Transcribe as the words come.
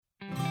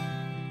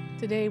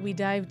Today, we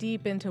dive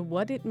deep into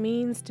what it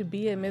means to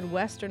be a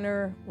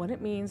Midwesterner, what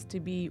it means to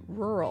be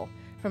rural.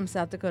 From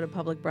South Dakota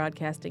Public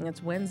Broadcasting,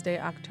 it's Wednesday,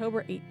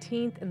 October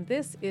 18th, and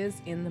this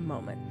is In the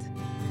Moment.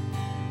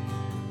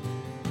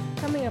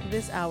 Coming up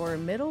this hour,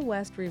 Middle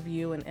West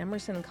Review and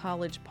Emerson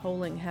College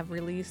Polling have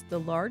released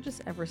the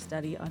largest ever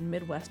study on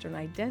Midwestern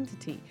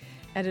identity.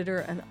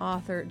 Editor and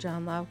author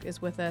John Lauk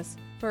is with us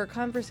for a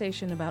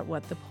conversation about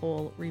what the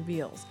poll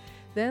reveals.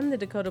 Then the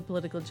Dakota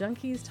Political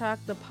Junkies talk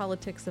the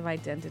politics of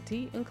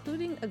identity,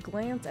 including a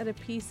glance at a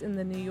piece in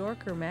the New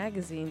Yorker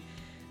magazine.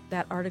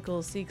 That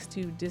article seeks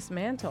to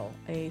dismantle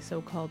a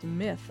so-called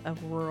myth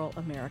of rural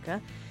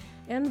America.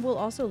 And we'll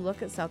also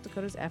look at South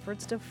Dakota's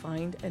efforts to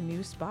find a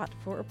new spot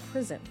for a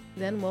prison.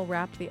 Then we'll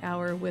wrap the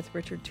hour with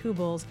Richard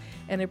Tubles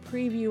and a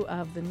preview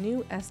of the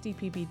new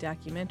SDPB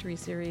documentary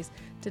series,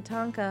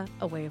 Tatanka,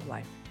 A Way of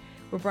Life.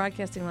 We're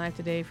broadcasting live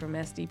today from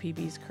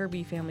SDPB's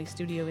Kirby Family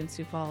Studio in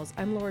Sioux Falls.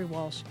 I'm Lori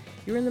Walsh.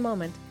 You're in the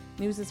moment.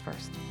 News is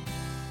first.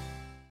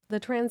 The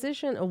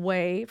transition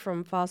away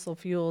from fossil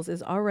fuels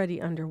is already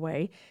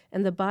underway,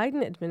 and the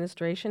Biden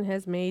administration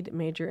has made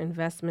major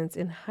investments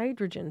in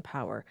hydrogen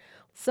power.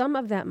 Some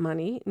of that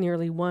money,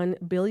 nearly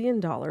 $1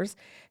 billion,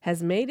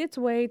 has made its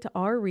way to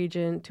our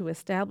region to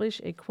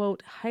establish a,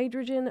 quote,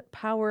 hydrogen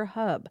power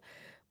hub.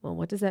 Well,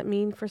 what does that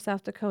mean for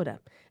South Dakota?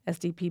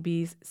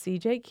 SDPB's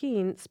C.J.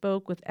 Keene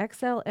spoke with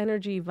Xcel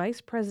Energy Vice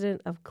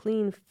President of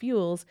Clean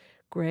Fuels,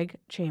 Greg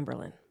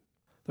Chamberlain.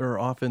 There are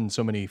often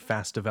so many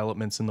fast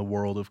developments in the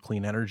world of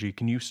clean energy.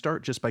 Can you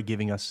start just by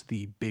giving us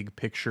the big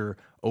picture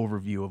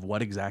overview of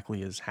what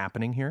exactly is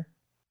happening here?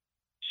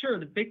 Sure.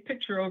 The big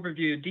picture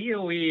overview,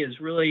 DOE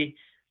is really,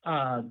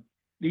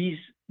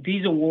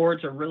 these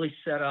awards are really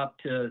set up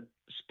to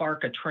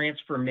spark a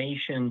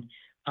transformation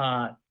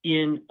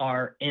in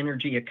our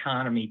energy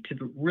economy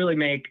to really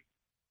make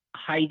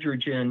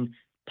hydrogen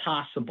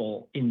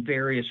possible in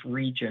various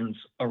regions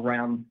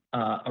around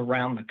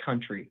the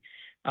country.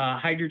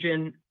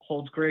 Hydrogen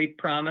holds great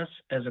promise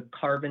as a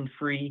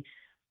carbon-free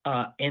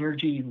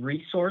energy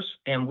resource,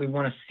 and we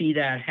want to see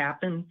that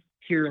happen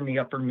here in the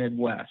upper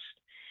Midwest.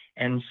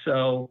 And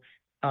so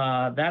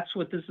that's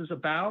what this is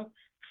about.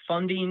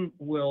 Funding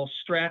will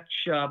stretch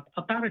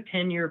about a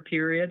 10-year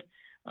period.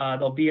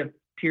 There'll be a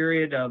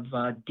period of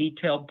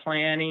detailed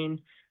planning,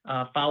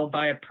 followed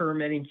by a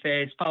permitting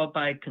phase, followed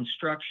by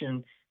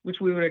construction, which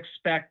we would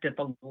expect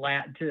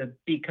to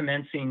be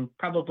commencing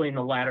probably in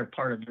the latter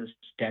part of this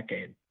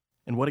decade.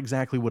 And what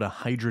exactly would a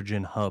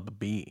hydrogen hub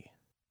be?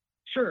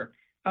 Sure.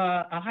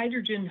 A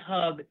hydrogen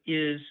hub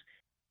is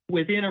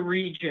within a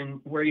region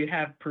where you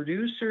have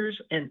producers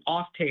and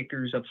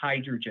off-takers of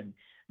hydrogen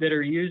that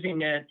are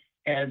using it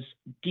as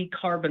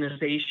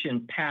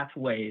decarbonization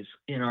pathways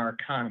in our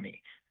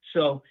economy.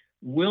 So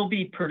we'll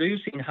be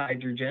producing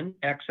hydrogen,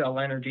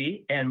 Xcel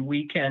Energy, and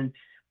we can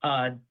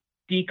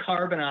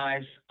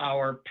decarbonize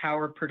our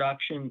power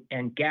production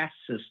and gas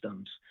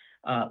systems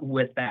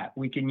with that.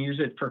 We can use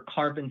it for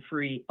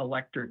carbon-free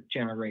electric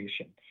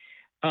generation.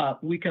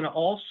 We can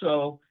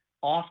also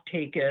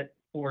off-take it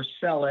or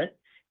sell it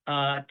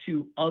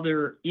to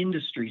other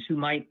industries who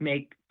might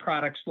make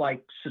products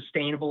like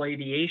sustainable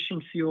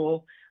aviation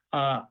fuel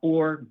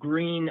or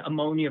green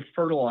ammonia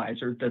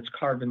fertilizer that's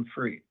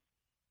carbon-free.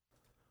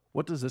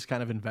 What does this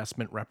kind of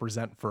investment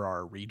represent for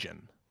our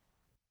region?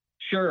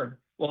 Sure.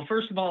 Well,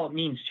 first of all, it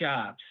means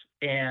jobs.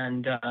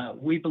 And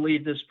we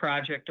believe this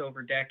project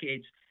over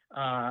decades,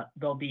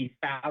 there'll be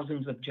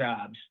thousands of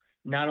jobs,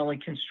 not only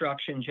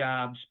construction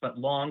jobs, but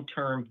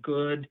long-term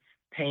good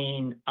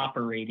paying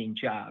operating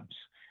jobs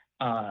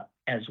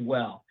as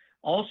well.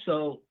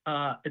 Also,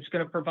 it's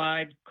going to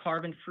provide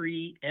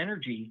carbon-free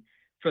energy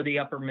for the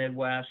upper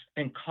Midwest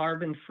and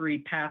carbon-free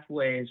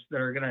pathways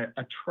that are going to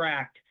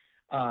attract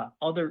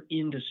other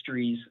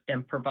industries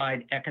and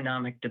provide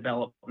economic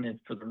development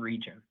for the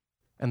region.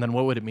 And then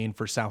what would it mean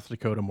for South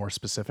Dakota more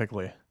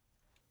specifically?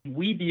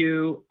 We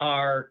view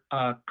our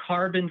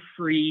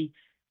carbon-free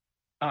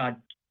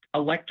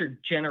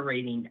electric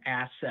generating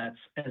assets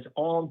as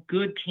all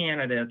good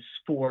candidates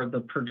for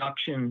the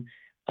production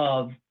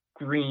of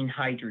green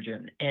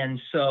hydrogen. And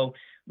so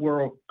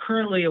we're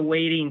currently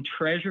awaiting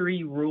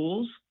Treasury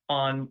rules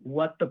on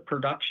what the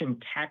production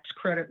tax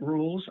credit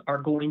rules are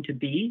going to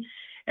be.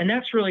 And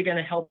that's really going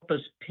to help us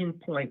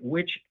pinpoint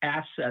which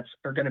assets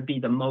are going to be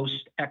the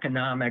most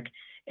economic,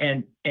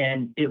 and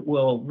it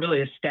will really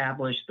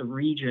establish the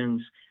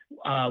regions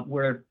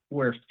where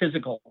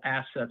physical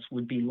assets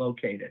would be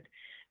located.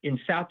 In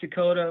South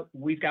Dakota,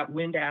 we've got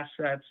wind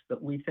assets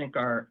that we think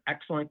are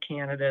excellent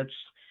candidates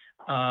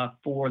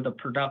for the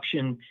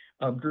production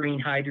of green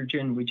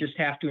hydrogen. We just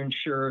have to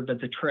ensure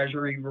that the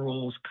Treasury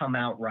rules come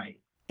out right.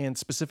 And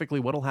specifically,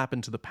 what will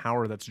happen to the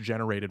power that's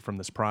generated from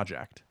this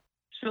project?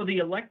 So the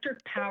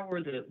electric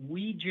power that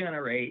we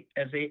generate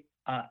as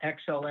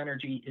Xcel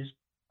Energy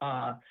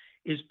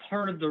is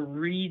part of the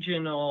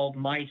regional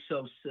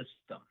MISO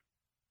system,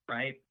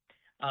 right?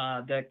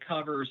 That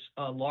covers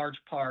a large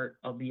part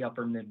of the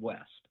upper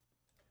Midwest.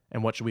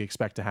 And what should we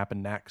expect to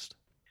happen next?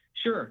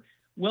 Sure.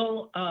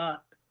 Well,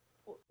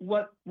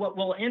 what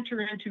we'll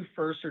enter into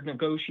first are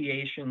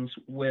negotiations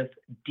with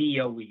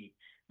DOE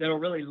that'll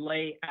really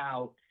lay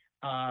out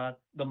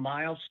the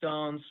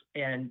milestones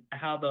and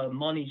how the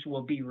monies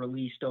will be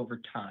released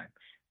over time.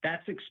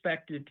 That's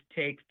expected to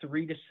take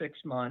 3 to 6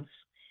 months,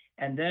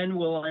 and then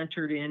we'll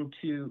enter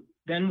into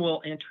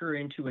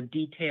a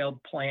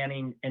detailed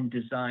planning and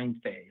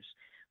design phase,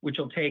 which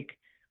will take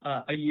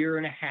a year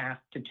and a half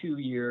to 2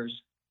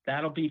 years.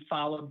 That'll be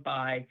followed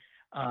by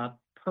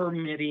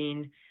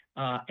permitting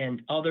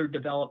and other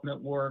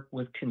development work,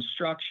 with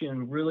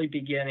construction really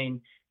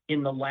beginning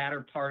in the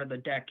latter part of the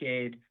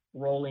decade,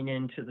 rolling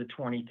into the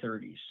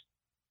 2030s.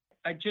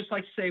 I'd just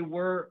like to say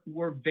we're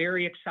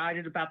very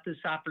excited about this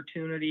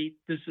opportunity.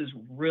 This is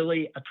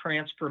really a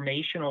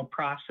transformational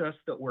process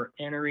that we're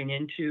entering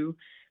into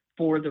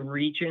for the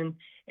region,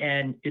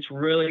 and it's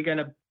really going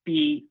to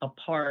be a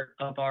part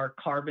of our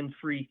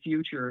carbon-free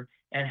future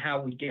and how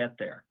we get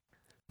there.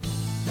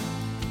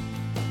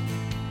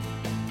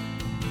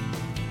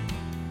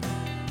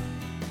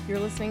 You're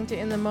listening to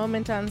In the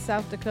Moment on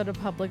South Dakota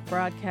Public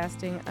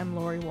Broadcasting. I'm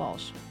Lori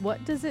Walsh.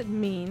 What does it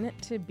mean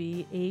to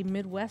be a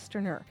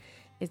Midwesterner?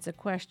 It's a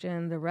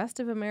question the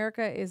rest of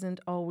America isn't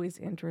always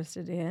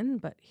interested in,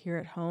 but here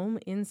at home,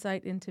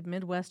 insight into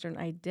Midwestern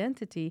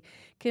identity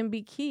can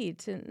be key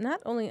to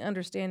not only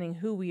understanding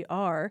who we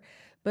are,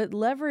 but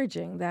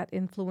leveraging that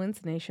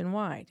influence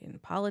nationwide in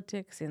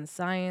politics, in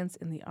science,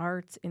 in the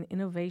arts, in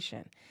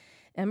innovation.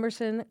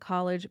 Emerson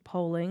College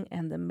Polling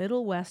and the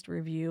Middle West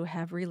Review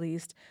have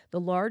released the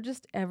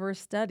largest ever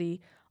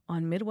study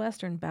on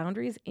Midwestern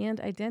boundaries and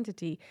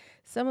identity.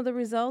 Some of the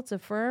results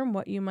affirm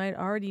what you might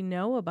already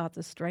know about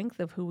the strength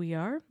of who we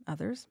are.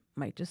 Others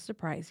might just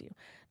surprise you.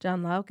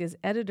 John Lauk is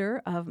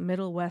editor of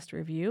Middle West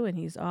Review, and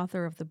he's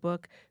author of the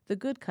book The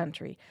Good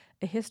Country,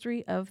 A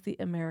History of the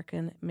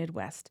American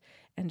Midwest.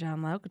 And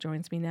John Lauk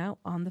joins me now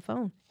on the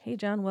phone. Hey,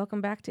 John,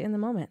 welcome back to In the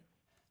Moment.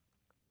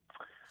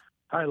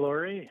 Hi,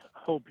 Lori.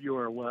 Hope you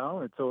are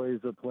well. It's always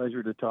a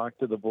pleasure to talk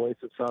to the voice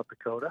of South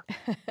Dakota.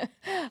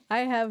 I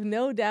have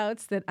no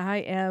doubts that I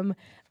am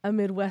a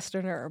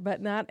Midwesterner,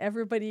 but not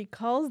everybody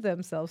calls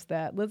themselves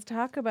that. Let's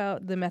talk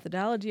about the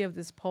methodology of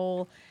this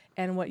poll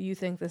and what you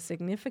think the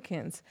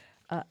significance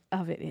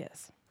of it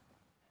is.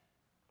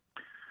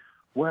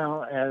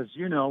 Well, as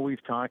you know,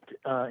 we've talked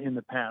in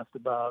the past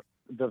about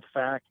the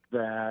fact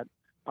that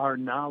our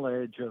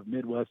knowledge of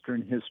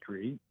Midwestern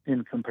history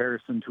in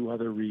comparison to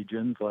other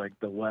regions like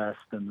the West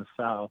and the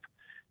South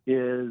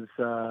is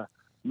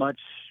much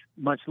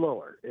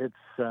lower. It's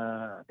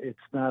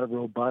not a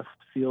robust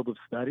field of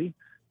study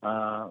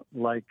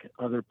like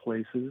other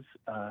places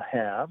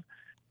have.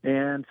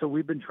 And so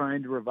we've been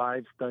trying to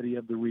revive study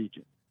of the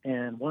region.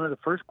 And one of the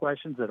first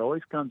questions that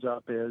always comes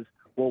up is,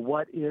 well,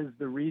 what is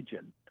the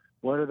region?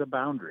 What are the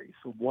boundaries?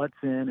 What's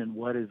in and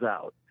what is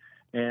out?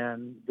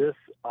 And this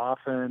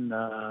often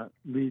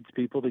leads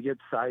people to get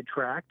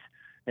sidetracked,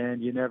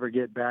 and you never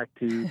get back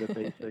to the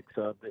basics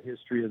of the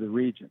history of the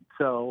region.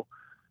 So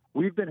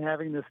we've been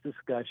having this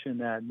discussion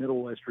at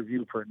Middle West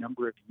Review for a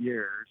number of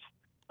years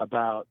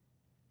about,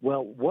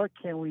 well, what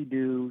can we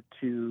do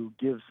to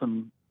give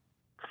some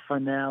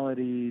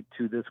finality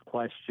to this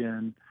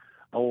question,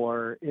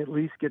 or at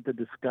least get the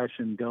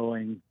discussion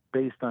going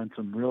based on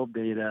some real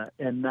data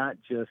and not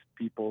just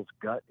people's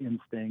gut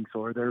instincts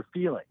or their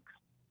feelings.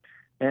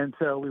 And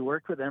so we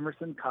worked with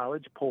Emerson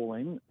College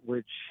Polling,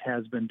 which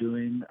has been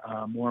doing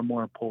more and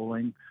more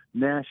polling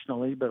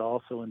nationally, but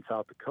also in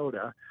South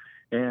Dakota.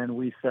 And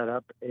we set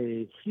up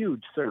a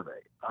huge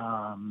survey,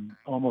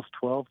 almost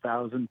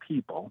 12,000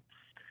 people.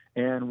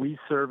 And we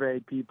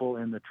surveyed people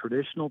in the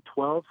traditional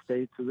 12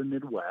 states of the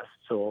Midwest,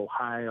 so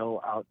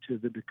Ohio out to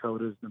the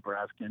Dakotas,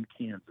 Nebraska, and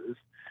Kansas.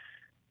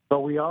 But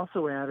we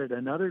also added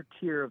another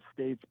tier of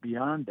states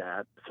beyond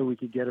that so we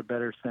could get a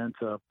better sense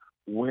of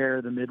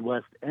where the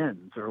Midwest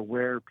ends, or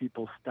where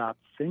people stop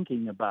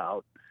thinking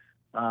about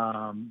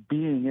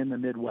being in the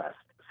Midwest.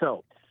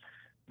 So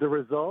the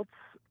results,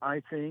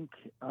 I think,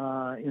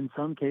 in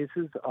some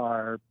cases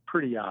are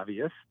pretty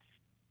obvious.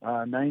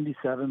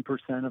 97%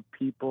 of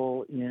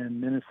people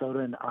in Minnesota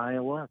and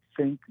Iowa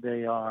think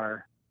they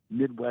are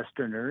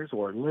Midwesterners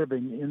or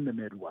living in the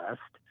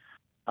Midwest.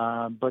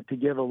 But to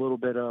give a little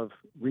bit of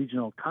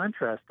regional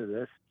contrast to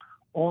this,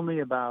 only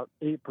about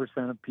 8%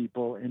 of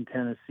people in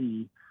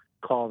Tennessee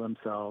call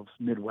themselves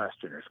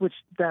Midwesterners, which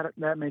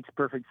that makes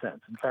perfect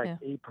sense. In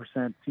fact,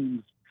 8%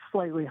 seems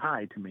slightly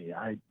high to me.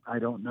 I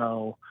don't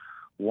know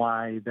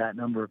why that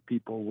number of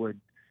people would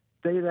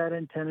say that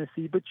in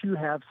Tennessee, but you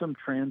have some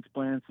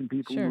transplants and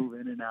people move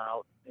in and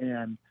out,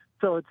 and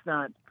so it's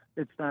not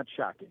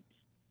shocking.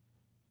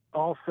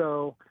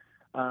 Also,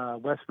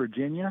 West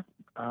Virginia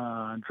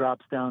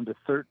drops down to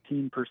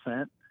 13%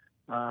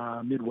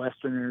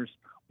 Midwesterners,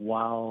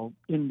 while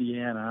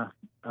Indiana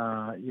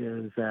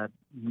is at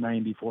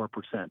 94%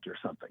 or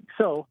something.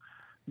 So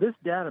this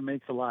data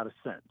makes a lot of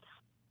sense.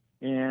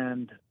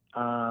 And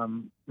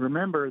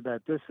remember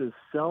that this is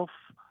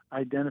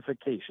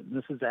self-identification.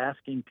 This is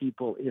asking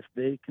people if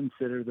they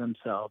consider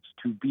themselves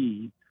to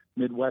be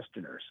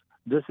Midwesterners.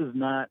 This is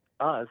not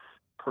us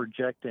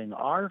projecting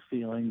our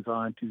feelings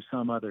onto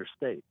some other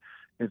state.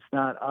 It's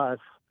not us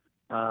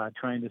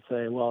trying to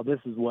say, well, this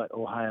is what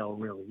Ohio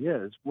really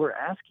is. We're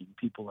asking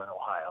people in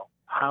Ohio,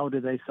 how do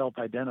they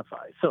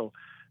self-identify? So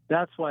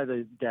that's why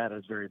the data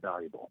is very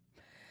valuable.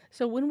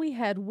 So when we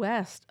head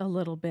west a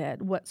little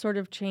bit, what sort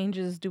of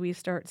changes do we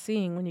start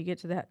seeing when you get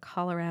to that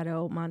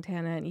Colorado,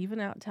 Montana, and even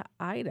out to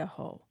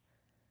Idaho?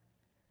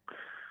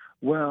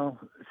 Well,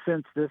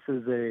 since this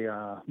is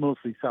a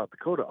mostly South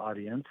Dakota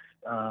audience,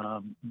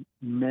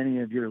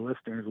 many of your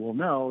listeners will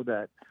know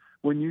that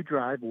when you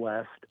drive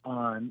west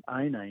on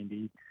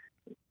I-90,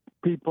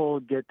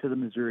 people get to the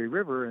Missouri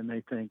River and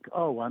they think,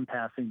 oh, I'm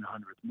passing the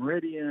 100th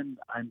meridian,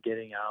 I'm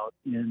getting out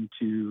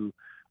into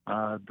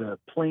the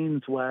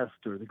Plains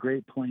West or the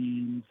Great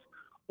Plains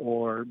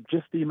or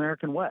just the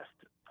American West,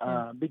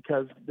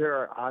 because there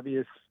are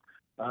obvious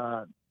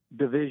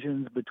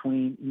divisions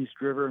between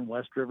East River and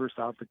West River,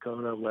 South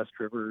Dakota. West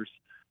River's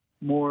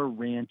more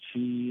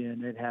ranchy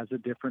and it has a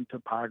different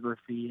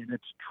topography and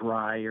it's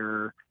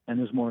drier and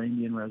there's more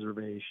Indian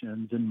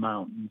reservations and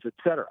mountains,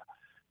 etc.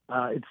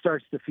 It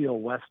starts to feel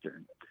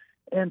Western.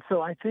 And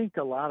so I think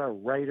a lot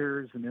of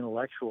writers and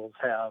intellectuals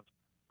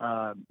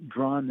have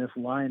drawn this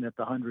line at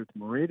the 100th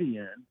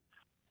meridian.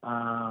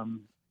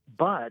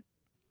 But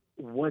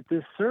what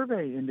this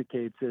survey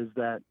indicates is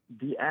that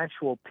the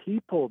actual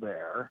people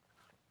there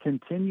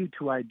continue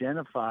to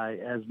identify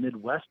as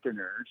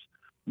Midwesterners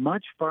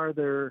much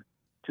farther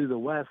to the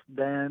west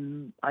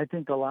than I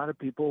think a lot of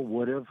people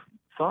would have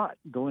thought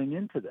going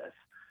into this.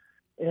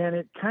 And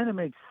it kind of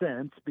makes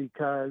sense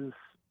because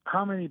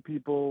how many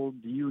people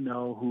do you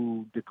know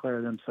who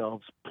declare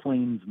themselves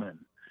plainsmen?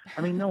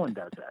 I mean, no one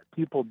does that.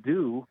 People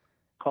do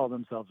call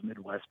themselves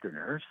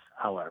Midwesterners,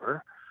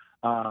 however.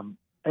 And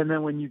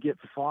then when you get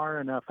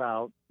far enough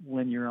out,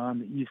 when you're on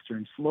the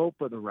eastern slope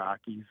of the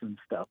Rockies and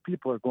stuff,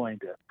 people are going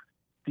to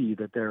see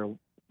that they're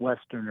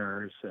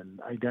Westerners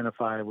and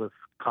identify with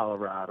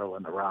Colorado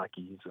and the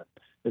Rockies, and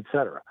et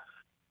cetera.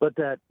 But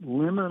that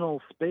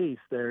liminal space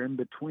there in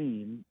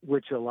between,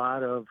 which a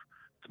lot of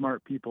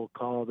smart people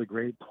call the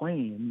Great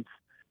Plains,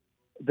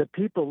 the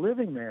people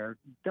living there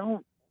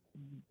don't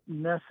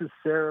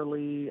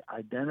necessarily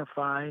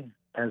identify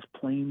as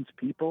Plains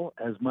people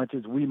as much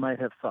as we might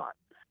have thought.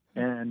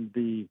 And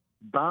the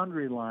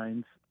boundary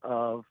lines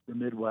of the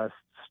Midwest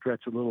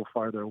stretch a little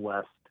farther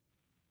west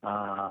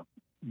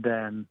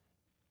than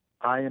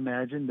I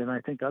imagined, and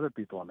I think other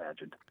people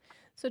imagined.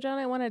 So, John,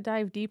 I want to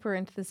dive deeper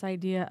into this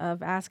idea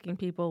of asking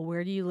people,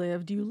 where do you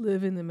live? Do you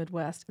live in the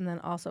Midwest? And then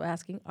also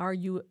asking, are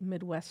you a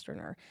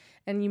Midwesterner?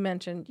 And you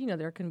mentioned,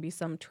 there can be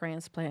some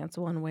transplants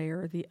one way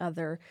or the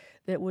other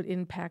that would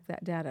impact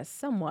that data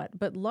somewhat.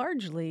 But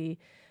largely,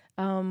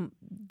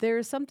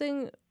 there's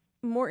something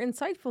more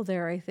insightful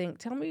there, I think.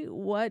 Tell me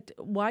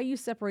why you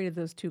separated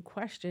those two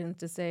questions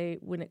to say,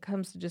 when it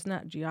comes to just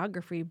not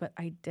geography, but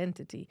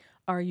identity,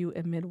 are you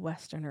a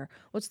Midwesterner?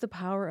 What's the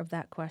power of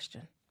that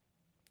question?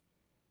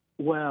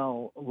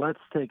 Well,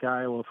 let's take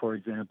Iowa, for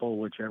example,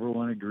 which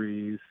everyone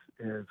agrees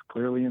is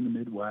clearly in the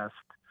Midwest.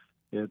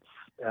 It's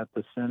at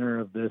the center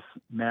of this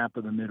map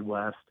of the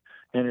Midwest,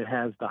 and it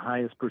has the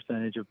highest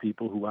percentage of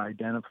people who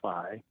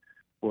identify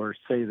or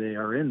say they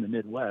are in the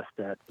Midwest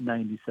at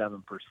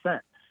 97%.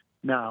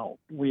 Now,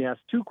 we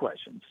asked two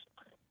questions.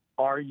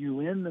 Are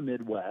you in the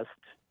Midwest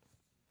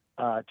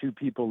to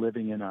people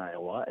living in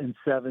Iowa? And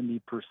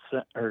 70%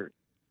 or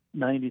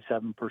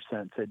 97%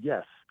 said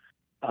yes.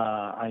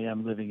 I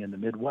am living in the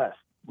Midwest.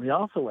 We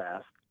also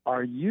asked,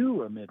 are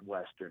you a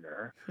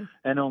Midwesterner?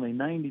 And only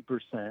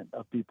 90%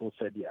 of people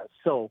said yes.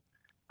 So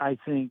I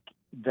think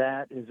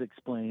that is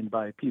explained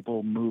by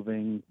people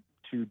moving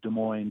to Des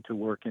Moines to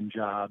work in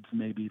jobs,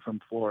 maybe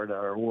from Florida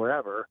or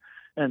wherever.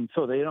 And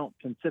so they don't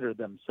consider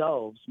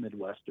themselves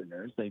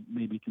Midwesterners. They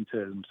maybe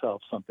consider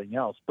themselves something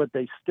else, but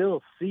they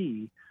still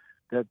see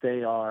that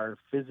they are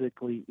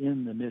physically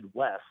in the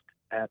Midwest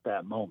at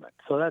that moment.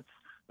 So that's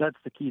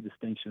the key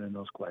distinction in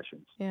those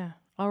questions. Yeah.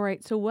 All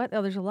right. So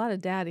there's a lot of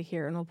data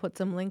here, and we'll put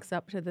some links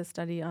up to this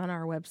study on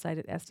our website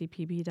at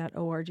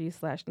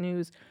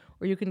sdpb.org/news,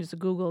 or you can just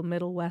Google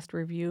Middle West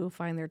Review,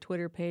 find their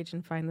Twitter page,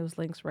 and find those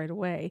links right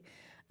away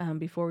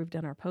before we've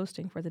done our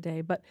posting for the day.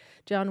 But,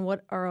 John,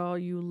 what are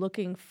you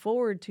looking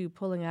forward to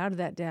pulling out of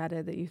that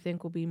data that you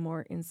think will be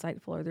more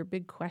insightful? Are there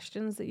big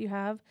questions that you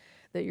have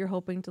that you're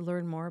hoping to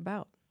learn more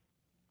about?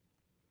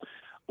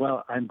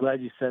 Well, I'm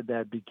glad you said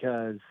that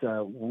because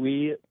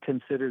we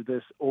consider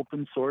this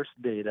open source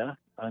data.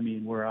 I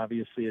mean, we're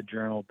obviously a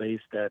journal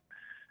based at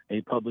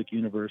a public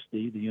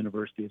university, the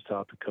University of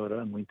South Dakota,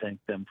 and we thank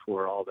them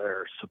for all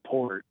their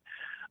support.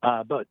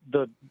 But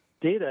the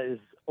data is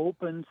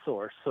open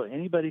source, so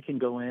anybody can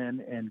go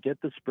in and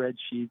get the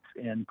spreadsheets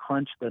and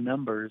crunch the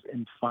numbers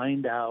and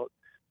find out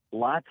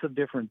lots of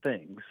different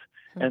things.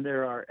 And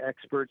there are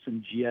experts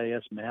in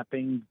GIS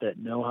mapping that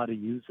know how to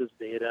use this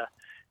data.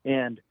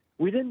 And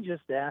we didn't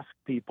just ask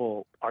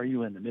people, are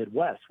you in the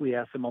Midwest? We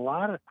asked them a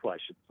lot of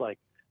questions like,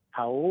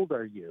 how old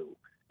are you?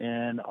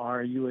 And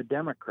are you a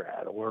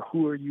Democrat? Or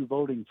who are you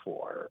voting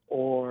for?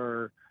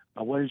 Or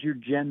what is your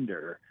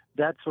gender?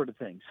 That sort of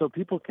thing. So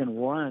people can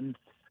run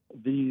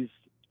these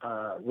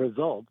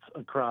results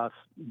across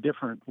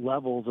different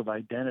levels of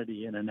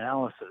identity and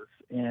analysis.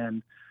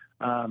 And,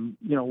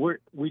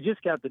 we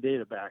just got the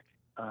data back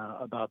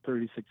about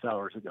 36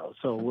 hours ago.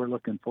 So we're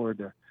looking forward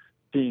to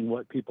seeing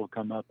what people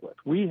come up with.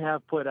 We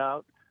have put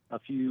out a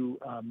few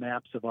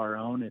maps of our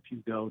own if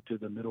you go to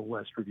the Middle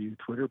West Review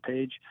Twitter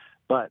page,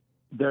 but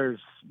this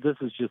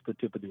is just the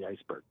tip of the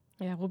iceberg.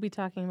 Yeah, we'll be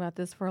talking about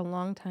this for a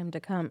long time to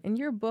come. In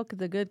your book,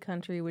 The Good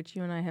Country, which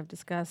you and I have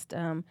discussed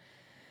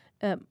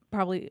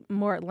probably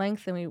more at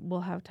length than we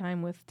will have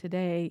time with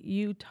today,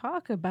 you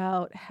talk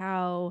about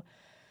how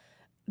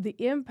the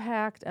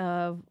impact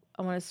of,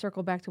 I want to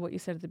circle back to what you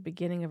said at the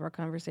beginning of our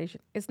conversation.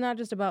 It's not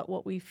just about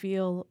what we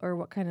feel or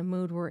what kind of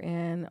mood we're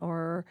in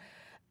or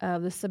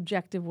the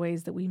subjective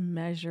ways that we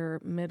measure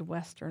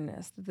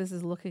Midwesternness. This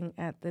is looking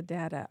at the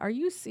data. Are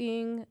you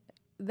seeing,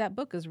 that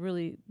book has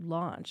really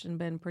launched and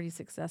been pretty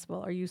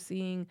successful. Are you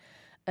seeing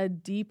a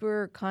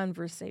deeper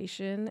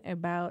conversation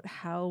about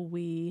how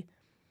we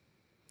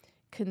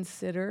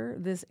consider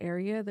this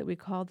area that we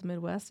call the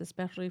Midwest,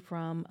 especially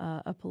from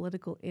a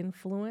political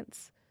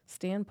influence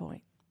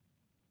standpoint?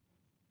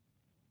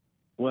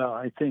 Well,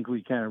 I think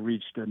we kind of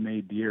reached a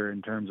nadir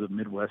in terms of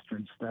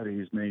Midwestern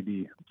studies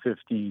maybe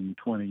 15,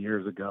 20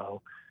 years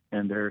ago,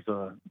 and there's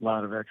a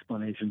lot of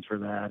explanations for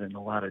that and a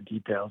lot of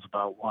details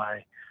about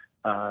why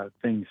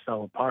things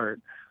fell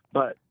apart.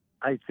 But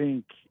I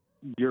think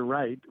you're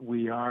right.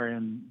 We are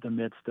in the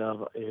midst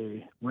of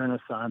a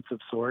renaissance of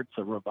sorts,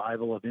 a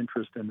revival of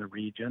interest in the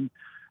region.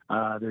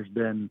 There's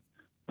been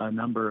a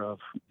number of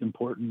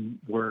important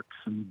works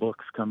and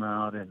books come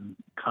out and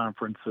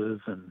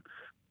conferences and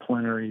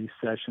plenary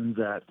sessions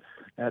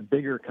at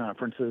bigger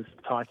conferences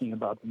talking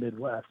about the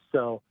Midwest.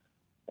 So,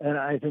 and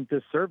I think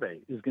this survey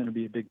is going to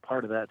be a big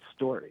part of that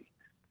story.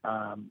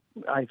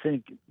 I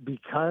think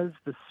because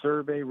the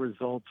survey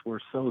results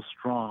were so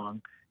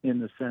strong in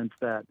the sense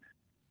that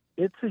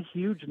it's a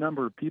huge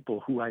number of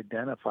people who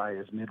identify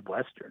as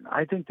Midwestern.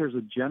 I think there's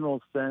a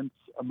general sense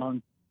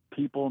among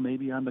people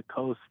maybe on the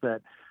coast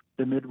that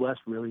the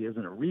Midwest really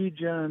isn't a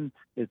region.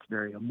 It's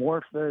very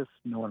amorphous.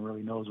 No one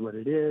really knows what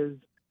it is.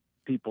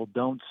 People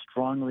don't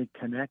strongly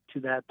connect to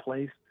that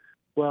place.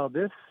 Well,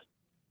 this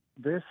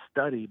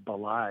study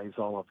belies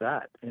all of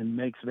that and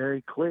makes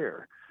very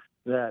clear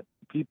that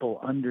people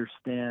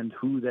understand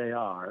who they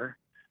are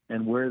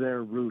and where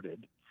they're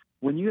rooted.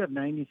 When you have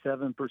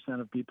 97%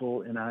 of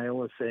people in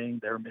Iowa saying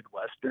they're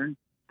Midwestern,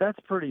 that's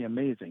pretty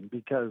amazing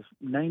because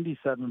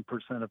 97%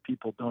 of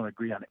people don't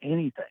agree on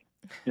anything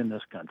in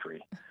this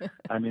country.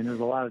 I mean, there's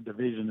a lot of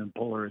division and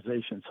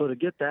polarization. So to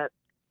get that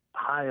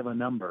high of a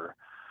number,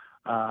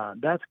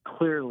 that's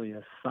clearly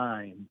a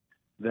sign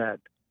that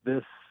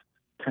this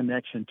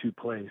connection to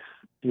place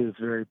is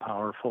very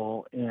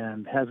powerful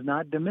and has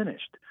not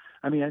diminished.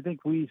 I mean, I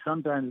think we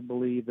sometimes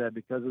believe that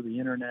because of the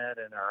internet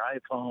and our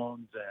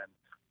iPhones and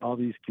all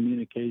these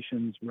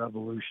communications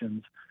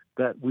revolutions,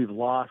 that we've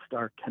lost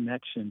our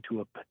connection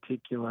to a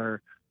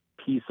particular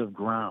piece of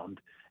ground.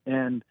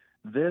 And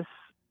this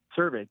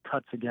survey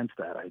cuts against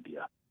that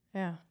idea.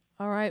 Yeah.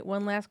 All right.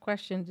 One last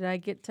question. Did I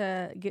get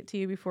to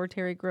you before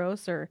Terry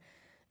Gross, or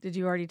did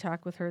you already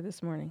talk with her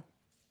this morning?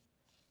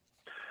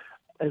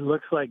 It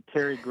looks like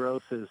Terry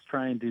Gross is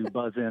trying to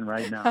buzz in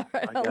right now. All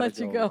right, I'll let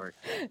you go.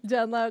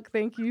 John Lauck,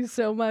 thank you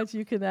so much.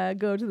 You can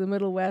go to the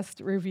Middle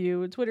West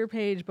Review Twitter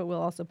page, but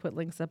we'll also put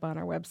links up on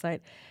our website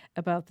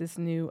about this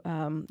new,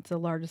 it's the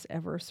largest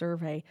ever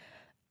survey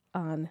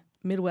on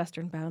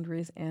Midwestern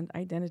boundaries and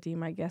identity.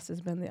 My guest has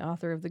been the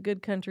author of The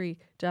Good Country,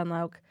 John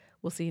Lauck.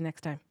 We'll see you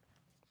next time.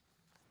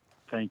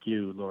 Thank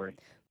you, Lori.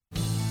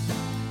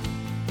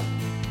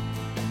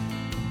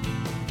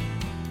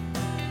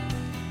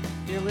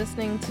 You're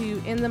listening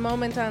to In the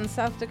Moment on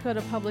South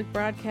Dakota Public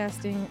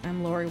Broadcasting.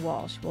 I'm Lori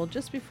Walsh. Well,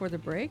 just before the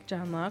break,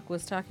 John Lauck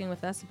was talking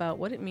with us about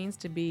what it means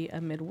to be a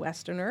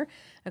Midwesterner,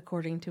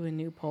 according to a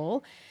new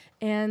poll.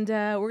 And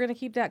we're going to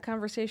keep that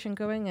conversation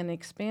going and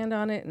expand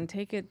on it and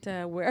take it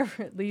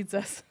wherever it leads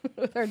us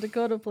with our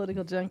Dakota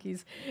Political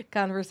Junkies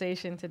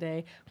conversation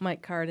today.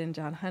 Mike Card and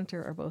John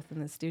Hunter are both in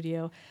the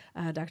studio.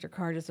 Dr.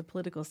 Card is a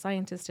political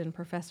scientist and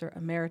professor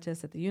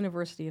emeritus at the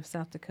University of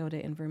South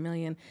Dakota in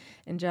Vermilion.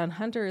 And John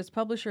Hunter is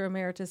publisher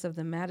emeritus of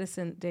the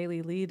Madison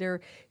Daily Leader.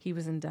 He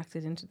was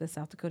inducted into the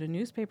South Dakota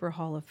Newspaper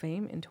Hall of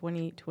Fame in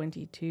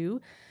 2022.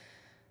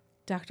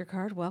 Dr.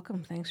 Card,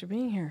 welcome. Thanks for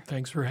being here.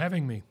 Thanks for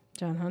having me.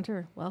 John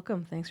Hunter,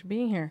 welcome. Thanks for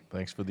being here.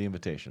 Thanks for the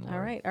invitation, Lori.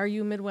 All right. Are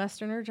you a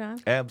Midwesterner, John?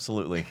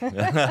 Absolutely.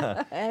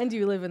 And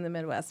you live in the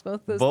Midwest.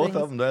 Both those Both things.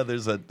 of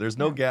them. There's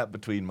no gap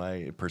between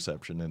my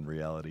perception and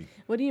reality.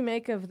 What do you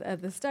make of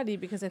the study?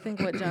 Because I think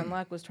what John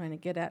Lauck was trying to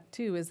get at,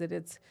 too, is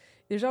that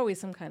there's always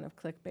some kind of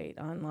clickbait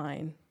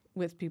online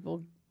with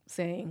people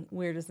saying,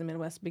 where does the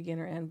Midwest begin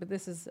or end? But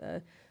this is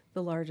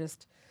the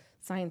largest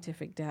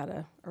scientific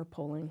data or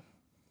polling,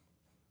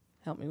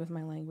 help me with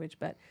my language,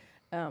 but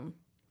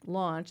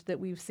launch that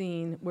we've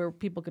seen where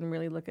people can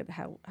really look at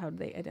how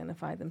they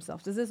identify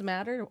themselves. Does this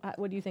matter?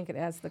 What do you think it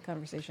adds to the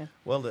conversation?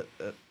 Well,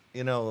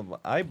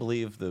 I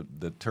believe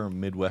the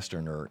term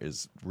Midwesterner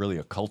is really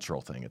a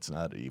cultural thing. It's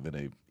not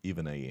even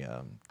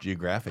a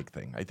geographic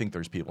thing. I think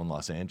there's people in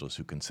Los Angeles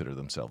who consider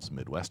themselves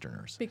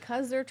Midwesterners.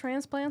 Because they're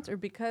transplants or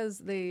because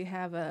they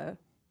have a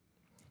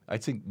I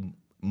think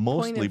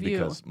point of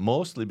view?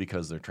 mostly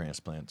because they're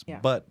transplants. Yeah.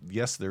 But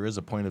yes, there is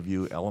a point of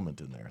view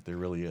element in there. There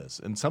really is.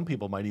 And some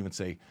people might even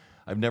say,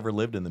 I've never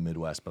lived in the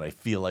Midwest, but I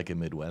feel like a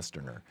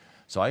Midwesterner.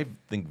 So I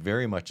think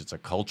very much it's a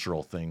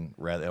cultural thing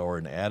rather, or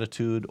an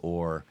attitude,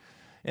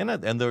 and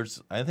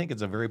I think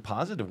it's a very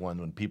positive one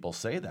when people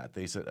say that.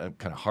 They say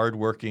kind of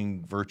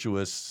hardworking,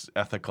 virtuous,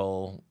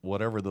 ethical,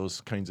 whatever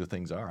those kinds of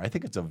things are. I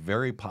think it's a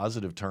very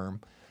positive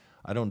term.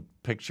 I don't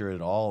picture it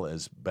at all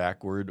as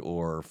backward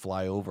or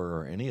flyover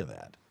or any of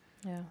that.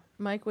 Yeah.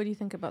 Mike, what do you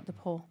think about the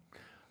poll?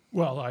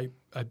 Well,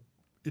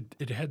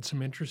 it had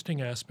some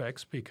interesting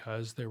aspects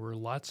because there were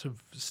lots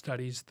of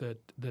studies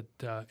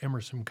that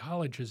Emerson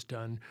College has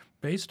done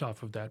based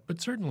off of that.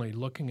 But certainly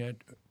looking at,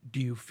 do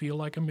you feel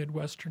like a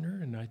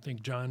Midwesterner? And I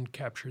think John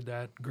captured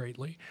that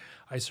greatly.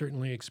 I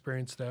certainly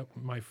experienced that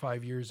my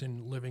 5 years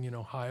in living in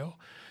Ohio,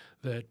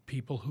 that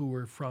people who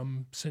were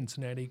from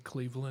Cincinnati,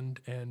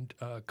 Cleveland, and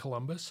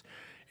Columbus,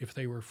 if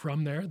they were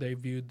from there, they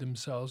viewed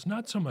themselves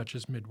not so much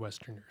as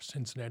Midwesterners.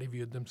 Cincinnati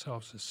viewed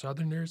themselves as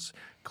Southerners.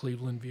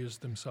 Cleveland views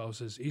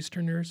themselves as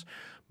Easterners.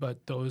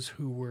 But those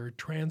who were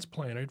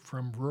transplanted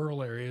from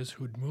rural areas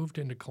who'd moved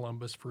into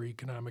Columbus for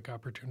economic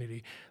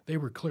opportunity, they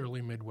were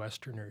clearly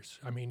Midwesterners.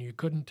 I mean, you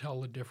couldn't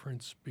tell the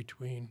difference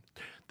between.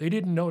 They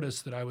didn't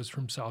notice that I was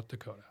from South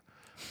Dakota.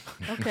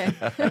 Okay,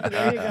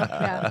 there you go.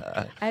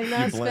 Yeah, I've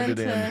not blended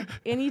spent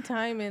any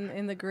time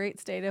in the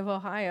great state of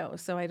Ohio,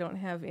 so I don't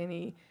have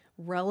any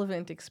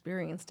relevant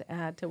experience to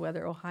add to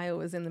whether Ohio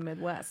is in the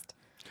Midwest.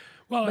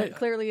 Well, But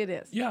clearly it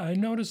is. Yeah, I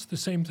noticed the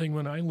same thing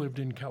when I lived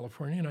in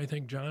California, and I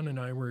think John and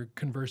I were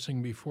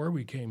conversing before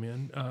we came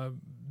in.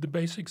 The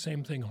basic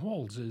same thing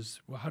holds is,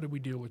 well, how do we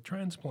deal with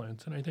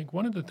transplants? And I think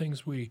one of the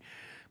things we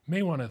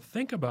may want to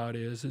think about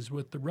is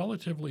with the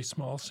relatively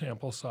small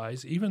sample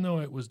size, even though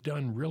it was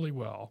done really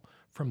well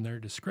from their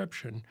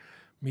description,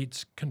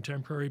 meets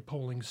contemporary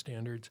polling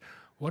standards,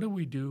 what do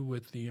we do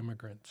with the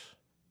immigrants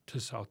to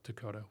South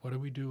Dakota? What do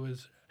we do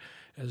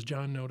as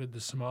John noted, the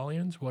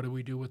Somalians? What do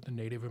we do with the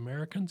Native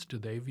Americans? Do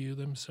they view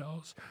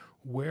themselves?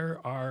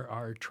 Where are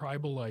our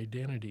tribal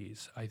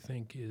identities, I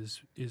think, is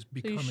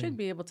becoming... So you should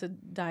be able to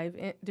dive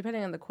in,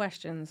 depending on the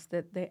questions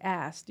that they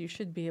asked, you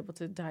should be able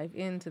to dive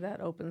into that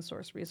open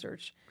source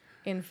research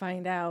and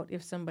find out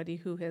if somebody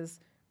who has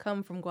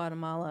come from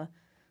Guatemala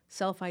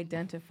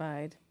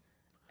self-identified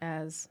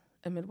as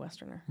a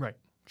Midwesterner. Right.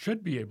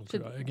 Should be able to.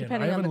 Again,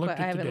 depending I haven't on looked at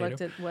the I haven't data.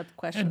 looked at what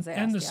questions they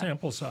asked. And the yeah.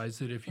 sample size,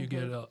 that if you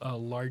get a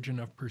large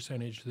enough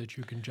percentage that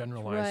you can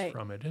generalize Right.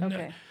 from it. And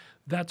Okay.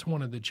 that's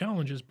one of the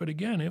challenges. But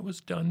again, it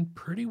was done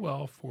pretty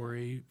well for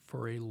a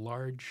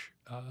large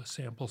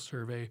sample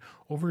survey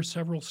over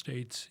several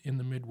states in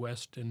the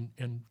Midwest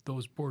and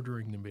those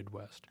bordering the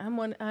Midwest.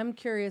 I'm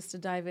curious to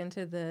dive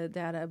into the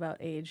data about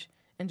age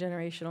and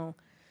generational,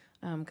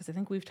 because I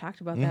think we've talked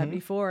about that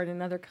before in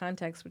another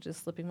context, which is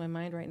slipping my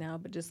mind right now.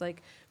 But just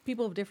like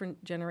people of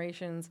different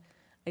generations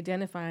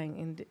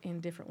identifying in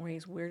different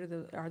ways, where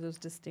are those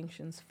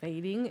distinctions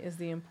fading? Is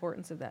the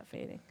importance of that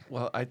fading?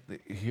 Well, I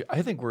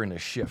think we're in a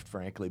shift,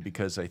 frankly,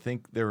 because I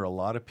think there are a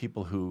lot of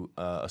people who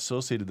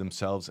associated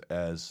themselves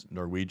as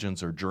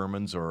Norwegians or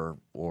Germans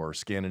or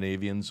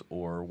Scandinavians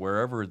or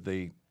wherever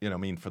they,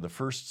 for the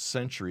first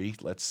century,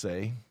 let's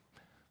say,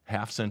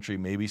 half century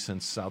maybe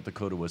since South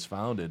Dakota was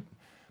founded,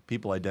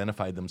 people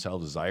identified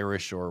themselves as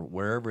Irish or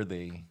wherever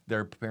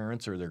their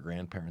parents or their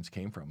grandparents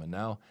came from. And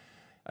now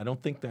I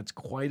don't think that's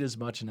quite as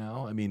much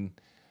now. I mean,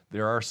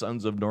 there are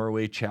Sons of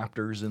Norway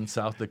chapters in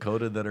South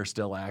Dakota that are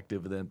still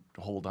active that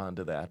hold on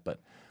to that. But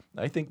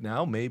I think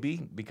now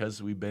maybe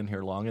because we've been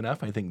here long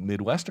enough, I think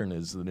Midwestern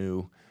is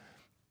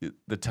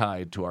the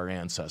tide to our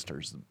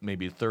ancestors.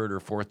 Maybe third or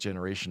fourth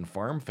generation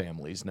farm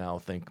families now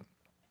think,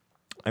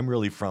 I'm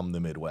really from the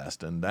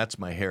Midwest, and that's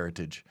my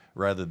heritage,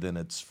 rather than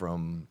it's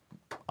from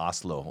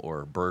Oslo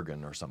or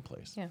Bergen or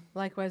someplace. Yeah.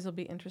 Likewise, it'll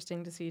be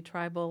interesting to see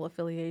tribal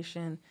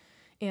affiliation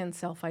and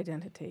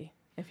self-identity.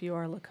 If you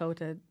are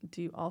Lakota,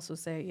 do you also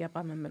say, "Yep,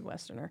 I'm a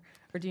Midwesterner,"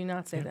 or do you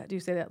not say that? Do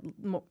you say that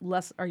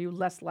less? Are you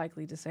less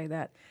likely to say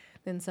that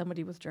than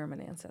somebody with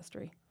German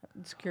ancestry?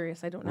 I'm just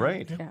curious. I don't know.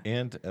 Right. Yeah.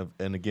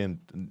 And again,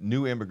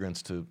 new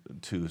immigrants to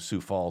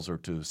Sioux Falls or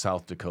to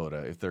South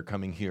Dakota, if they're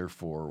coming here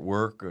for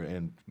work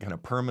and kind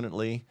of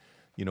permanently,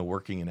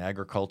 working in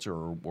agriculture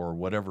or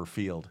whatever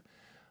field,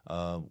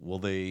 will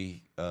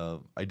they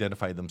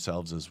identify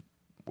themselves as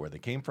where they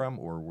came from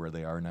or where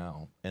they are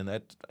now? And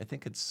that, I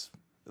think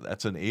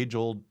that's an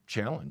age-old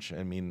challenge.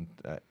 I mean,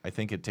 I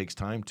think it takes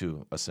time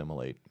to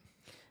assimilate.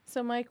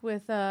 So, Mike,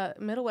 with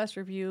Middle West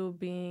Review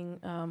being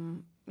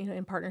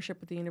in partnership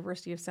with the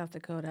University of South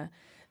Dakota,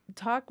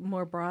 talk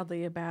more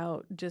broadly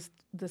about just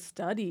the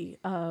study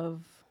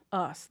of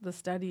us, the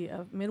study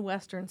of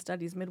Midwestern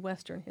studies,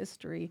 Midwestern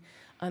history,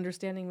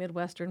 understanding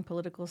Midwestern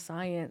political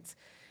science.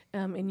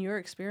 In your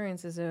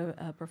experience as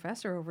a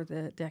professor over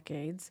the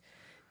decades,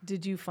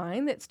 Did you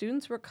find that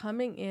students were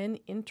coming in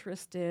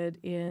interested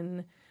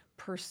in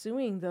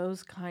pursuing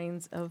those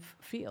kinds of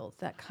fields,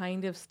 that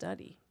kind of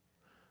study?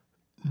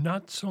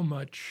 Not so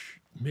much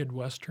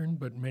Midwestern,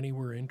 but many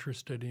were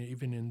interested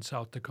even in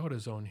South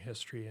Dakota's own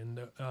history. And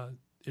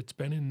it's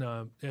been in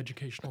the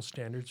educational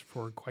standards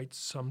for quite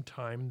some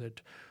time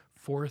that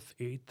 4th,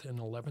 8th, and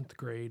 11th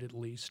grade at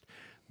least,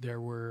 there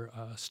were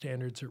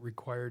standards that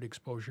required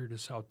exposure to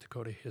South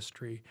Dakota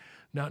history,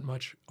 not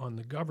much on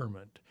the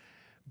government.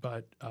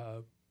 But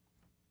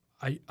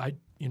I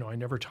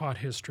never taught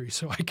history,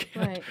 so I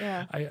can't. Right,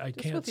 yeah. I Just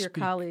can't with your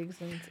speak. colleagues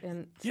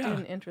and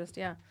student interest,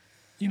 yeah.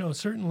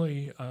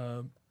 Certainly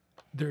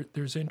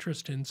there's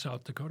interest in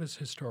South Dakota's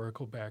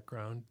historical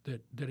background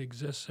that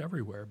exists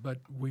everywhere. But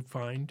we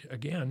find,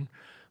 again,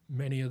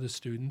 many of the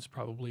students,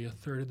 probably a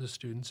third of the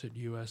students at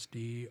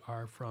USD,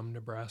 are from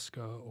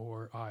Nebraska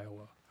or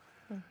Iowa.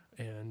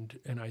 And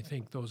I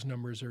think those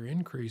numbers are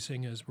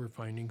increasing as we're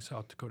finding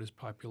South Dakota's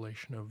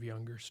population of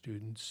younger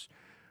students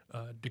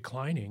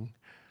declining.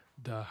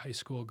 The high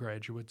school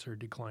graduates are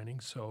declining,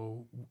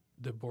 so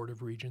the Board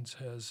of Regents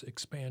has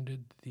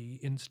expanded the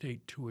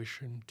in-state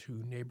tuition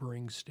to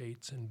neighboring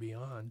states and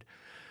beyond.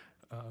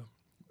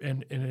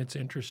 And it's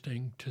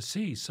interesting to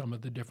see some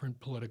of the different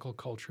political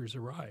cultures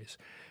arise.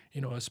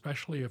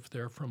 Especially if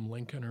they're from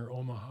Lincoln or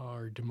Omaha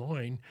or Des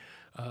Moines,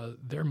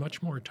 they're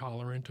much more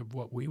tolerant of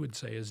what we would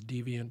say is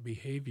deviant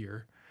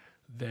behavior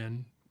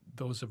than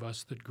those of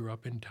us that grew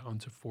up in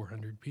towns of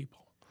 400 people.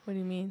 What do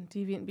you mean,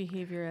 deviant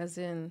behavior as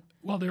in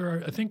Well,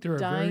 I think there are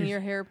dyeing your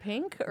hair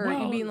pink? Or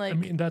you mean like... I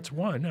mean, that's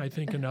one. I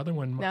think another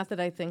one... Not that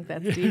I think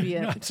that's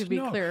deviant, to be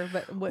clear,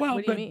 but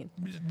what do you mean?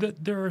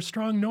 There are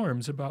strong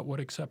norms about what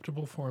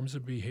acceptable forms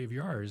of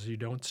behavior are. You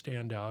don't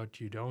stand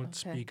out. You don't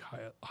speak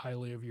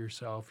highly of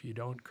yourself. You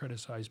don't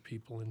criticize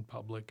people in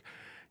public.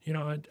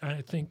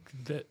 I think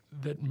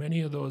that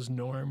many of those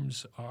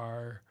norms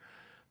are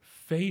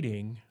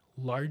fading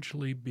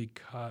largely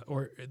because,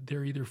 or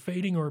they're either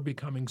fading or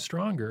becoming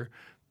stronger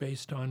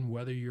based on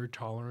whether you're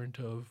tolerant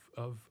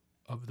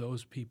of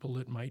those people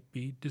that might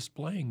be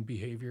displaying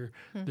behavior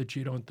that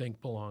you don't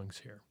think belongs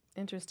here.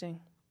 Interesting.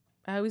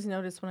 I always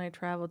notice when I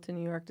travel to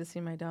New York to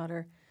see my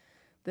daughter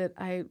that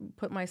I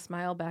put my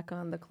smile back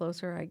on the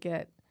closer I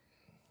get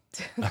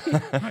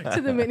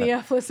to the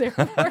Minneapolis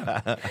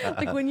airport.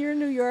 Like when you're in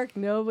New York,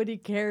 nobody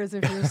cares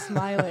if you're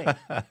smiling.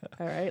 All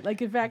right.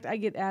 Like, in fact, I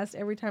get asked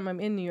every time I'm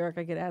in New York,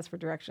 I get asked for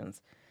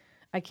directions.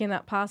 I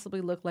cannot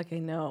possibly look like I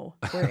know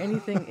where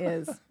anything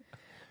is.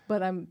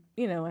 But I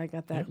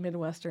got that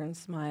Midwestern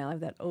smile. I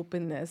have that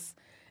openness.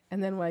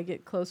 And then when I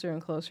get closer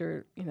and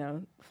closer,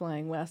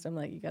 flying west, I'm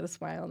like, you got to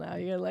smile now.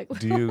 You got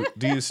to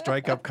Do you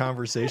strike up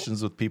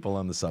conversations with people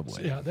on the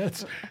subway? Yeah,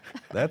 that's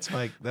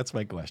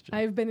my question.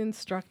 I've been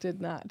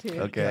instructed not to.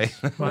 Okay.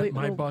 Yes. My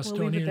we'll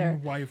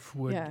Bostonian wife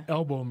would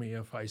elbow me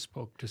if I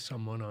spoke to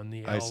someone on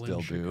the L. I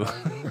still do.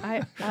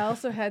 I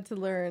also had to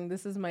learn,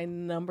 this is my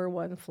number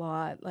one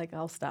flaw. Like,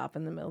 I'll stop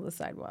in the middle of the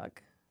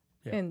sidewalk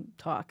and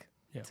talk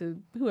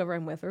to whoever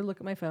I'm with, or look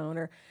at my phone,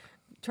 or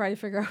try to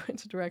figure out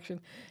which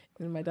direction.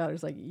 And my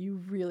daughter's like, you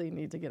really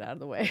need to get out of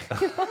the way.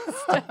 Step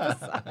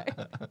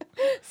aside.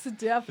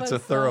 Step aside. It's a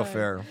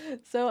thoroughfare.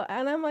 So,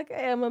 and I'm like,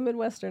 hey, I'm a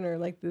Midwesterner.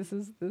 Like, this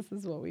is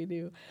what we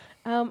do.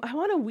 I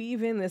want to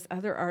weave in this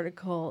other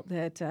article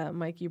that,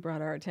 Mike, you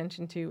brought our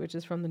attention to, which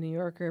is from The New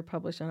Yorker,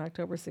 published on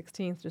October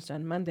 16th, just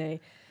on Monday,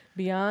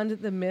 Beyond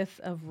the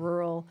Myth of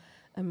Rural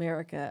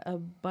America, a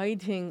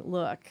biting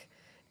look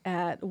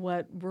at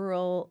what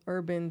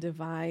rural-urban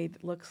divide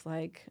looks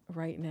like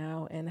right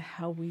now and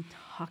how we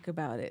talk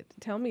about it.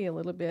 Tell me a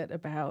little bit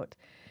about,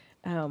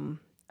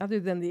 other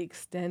than the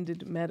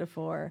extended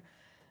metaphor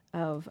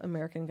of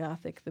American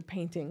Gothic, the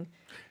painting.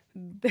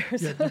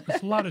 There's a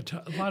lot of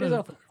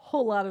a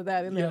whole lot of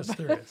that in there. Yes,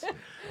 there is.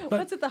 But,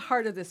 what's at the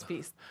heart of this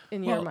piece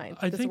in your mind?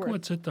 I think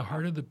what's at the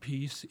heart of the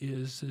piece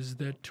is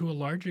that to a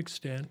large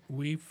extent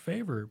we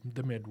favor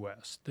the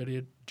Midwest.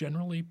 That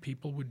generally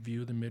people would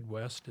view the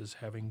Midwest as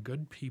having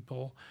good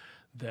people,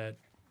 that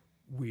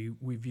we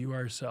view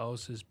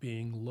ourselves as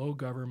being low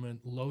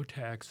government, low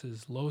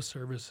taxes, low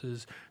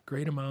services,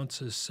 great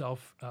amounts of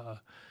self.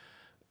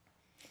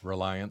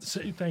 Reliance.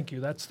 Thank you.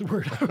 That's the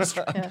word I was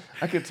trying to...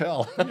 I could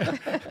tell.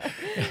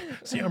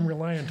 See, I'm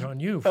reliant on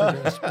you for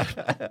this.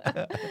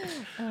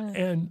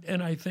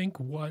 And I think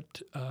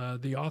what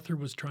the author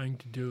was trying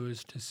to do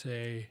is to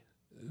say,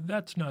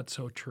 that's not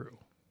so true.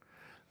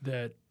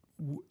 That,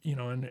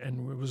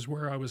 and it was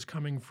where I was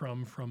coming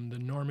from the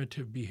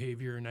normative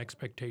behavior and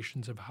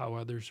expectations of how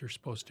others are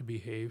supposed to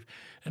behave.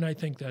 And I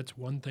think that's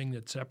one thing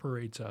that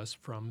separates us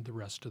from the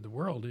rest of the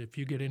world. If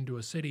you get into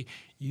a city,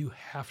 you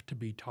have to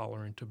be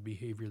tolerant of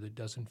behavior that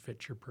doesn't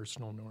fit your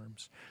personal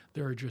norms.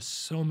 There are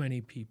just so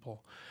many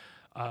people.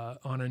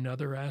 On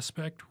another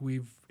aspect,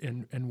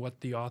 and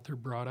what the author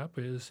brought up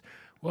is,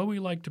 well, we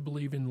like to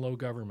believe in low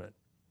government.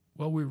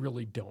 Well, we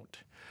really don't.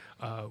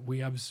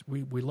 We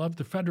love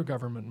the federal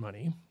government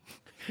money,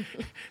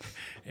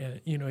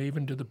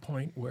 even to the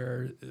point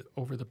where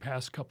over the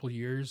past couple of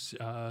years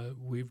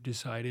we've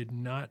decided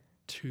not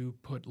to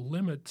put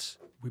limits.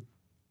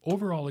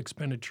 overall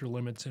expenditure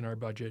limits in our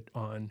budget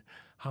on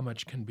how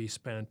much can be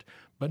spent,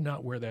 but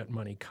not where that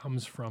money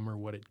comes from or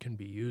what it can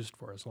be used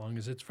for. As long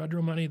as it's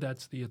federal money,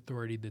 that's the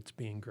authority that's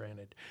being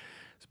granted.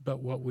 But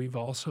what we've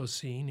also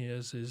seen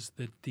is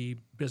that the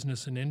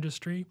business and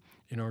industry,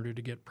 in order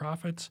to get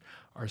profits,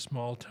 our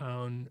small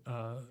town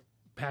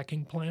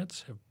packing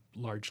plants have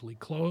largely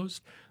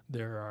closed.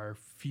 There are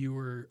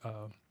fewer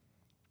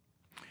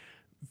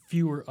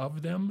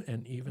of them,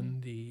 and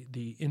even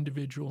the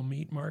individual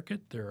meat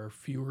market, there are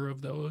fewer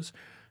of those.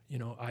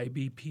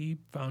 IBP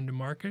found a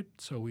market,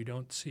 so we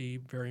don't see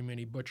very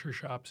many butcher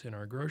shops in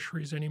our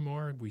groceries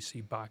anymore. We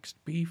see boxed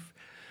beef.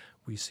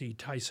 We see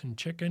Tyson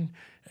chicken.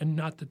 And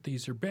not that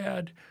these are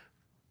bad,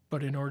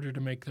 but in order to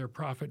make their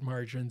profit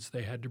margins,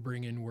 they had to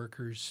bring in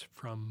workers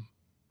from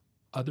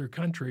other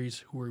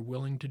countries who were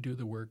willing to do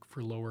the work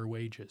for lower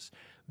wages.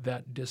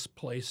 That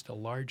displaced a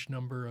large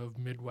number of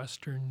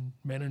Midwestern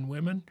men and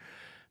women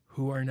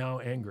who are now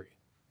angry.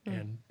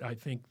 And I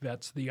think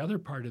that's the other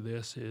part of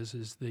this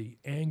is the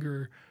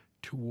anger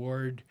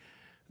toward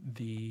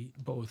the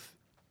both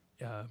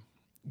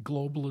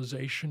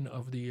globalization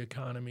of the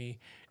economy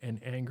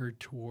and anger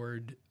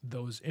toward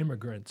those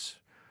immigrants,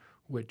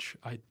 which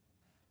I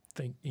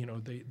think,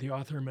 the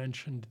author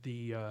mentioned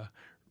the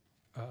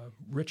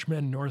rich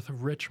men north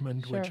of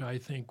Richmond, Sure. which I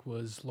think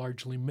was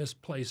largely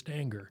misplaced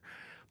anger.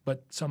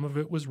 But some of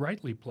it was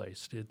rightly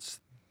placed.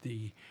 It's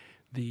the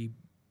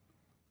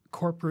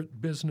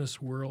corporate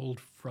business world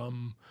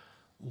from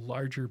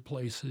larger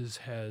places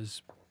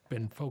has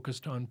been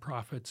focused on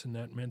profits, and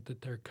that meant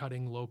that they're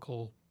cutting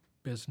local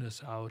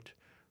business out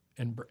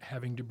and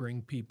having to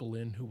bring people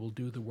in who will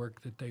do the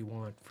work that they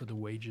want for the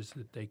wages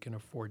that they can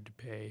afford to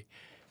pay,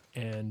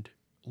 and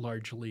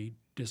largely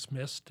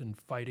dismissed and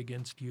fight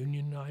against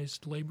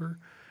unionized labor.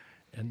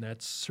 And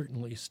that's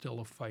certainly still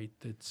a fight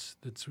that's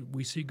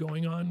we see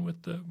going on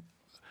with the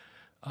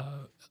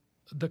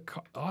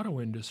auto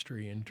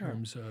industry in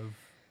terms of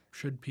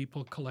should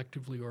people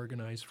collectively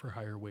organize for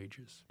higher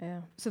wages.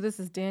 Yeah. So this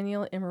is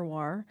Daniel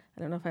Immerwahr.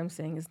 I don't know if I'm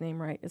saying his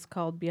name right. It's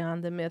called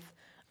Beyond the Myth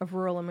of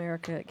Rural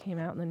America. It came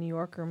out in the New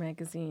Yorker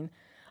magazine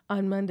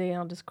on Monday.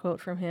 I'll just quote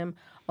from him.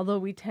 Although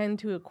we tend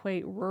to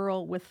equate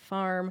rural with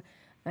farm,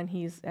 and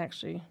he's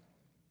actually,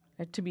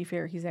 to be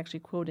fair, he's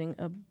actually quoting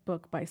a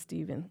book by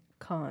Stephen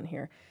Kahn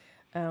here.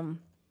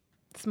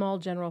 Small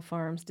general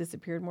farms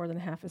disappeared more than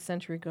half a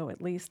century ago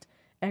at least.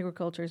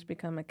 Agriculture has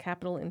become a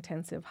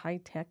capital-intensive,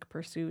 high-tech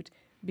pursuit,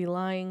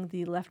 belying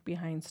the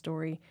left-behind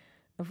story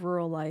of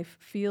rural life.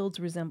 Fields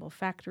resemble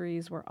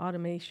factories where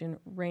automation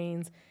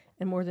reigns,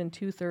 and more than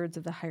two-thirds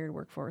of the hired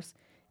workforce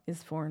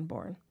is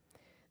foreign-born.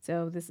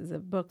 So this is a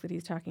book that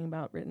he's talking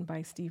about, written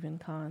by Stephen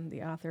Kahn,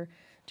 the author.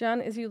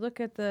 John, as you look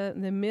at the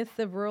myth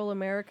of rural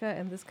America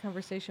and this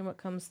conversation, what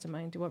comes to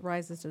mind? What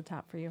rises to the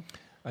top for you?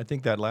 I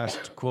think that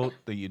last quote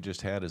that you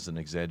just had is an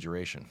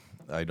exaggeration.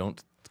 I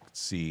don't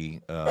see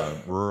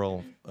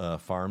rural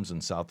farms in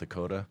South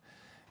Dakota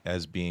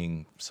as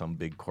being some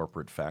big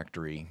corporate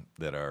factory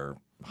that are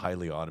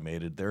highly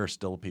automated. There are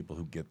still people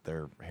who get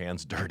their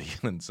hands dirty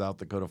in South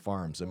Dakota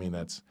farms. I mean,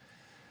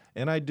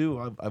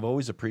 I've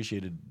always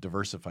appreciated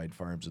diversified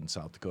farms in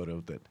South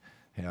Dakota that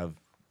have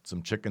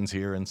some chickens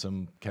here and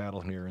some cattle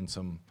here and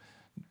some,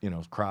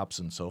 crops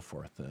and so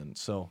forth. And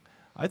so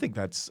I think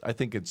it's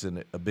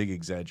a big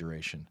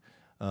exaggeration.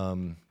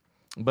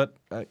 But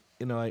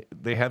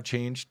they have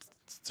changed.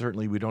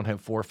 Certainly we don't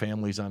have 4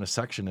 families on a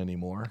section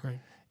anymore. Right.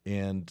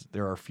 And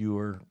there are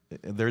fewer.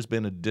 There's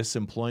been a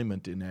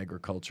disemployment in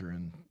agriculture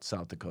in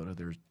South Dakota.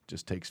 There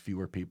just takes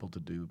fewer people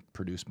to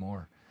produce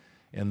more,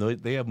 and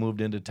they have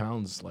moved into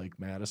towns like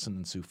Madison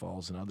and Sioux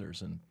Falls and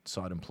others, and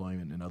sought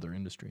employment in other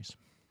industries.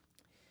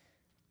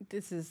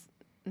 This is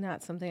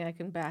not something I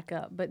can back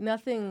up, but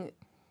nothing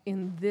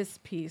in this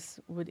piece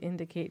would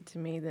indicate to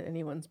me that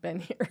anyone's been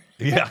here.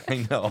 Yeah,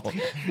 I know.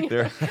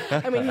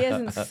 I mean, he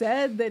hasn't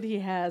said that he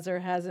has or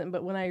hasn't,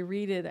 but when I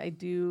read it,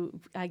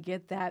 I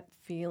get that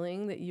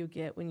feeling that you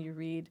get when you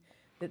read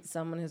that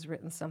someone has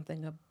written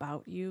something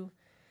about you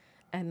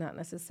and not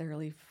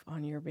necessarily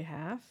on your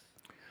behalf,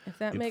 if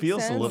that makes sense. It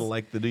feels a little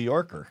like the New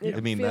Yorker.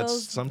 It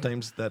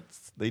sometimes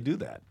they do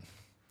that.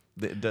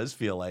 It does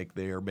feel like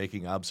they are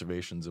making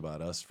observations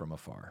about us from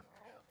afar.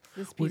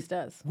 This piece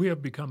does. We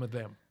have become a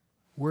them.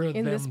 We're a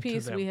In them this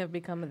piece, to them. we have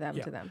become a them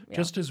to them. Yeah.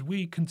 Just as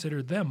we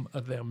consider them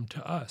a them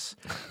to us.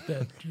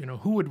 That,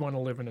 who would want to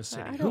live in a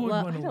city? I Who would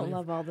want don't to live?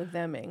 love all the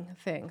themming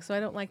thing, so I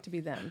don't like to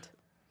be themmed.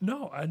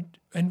 No,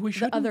 and we The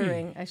shouldn't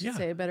othering, be. I should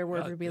say, a better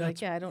word would be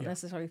like, I don't yeah.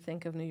 necessarily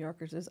think of New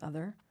Yorkers as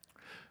other.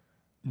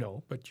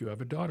 No, but you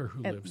have a daughter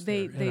who And lives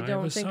they there. and I have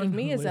don't a think son of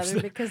me who as lives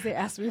other there. because they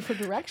ask me for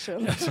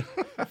directions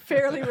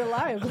fairly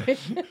reliably.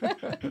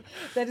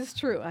 That is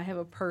true. I have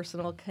a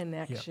personal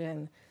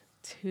connection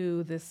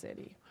to the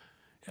city.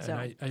 And So,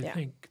 I yeah.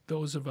 think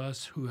those of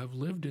us who have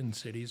lived in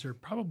cities are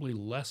probably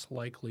less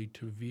likely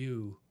to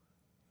view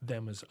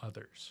them as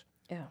others,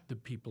 Yeah. the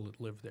people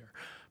that live there.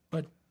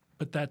 But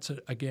that's,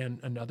 again,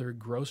 another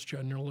gross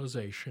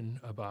generalization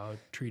about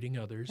treating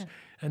others. Yeah.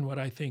 And what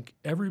I think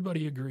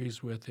everybody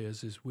agrees with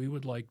is we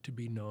would like to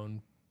be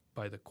known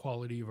by the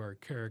quality of our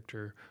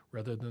character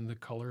rather than the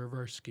color of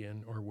our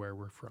skin or where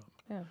we're from.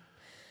 Yeah.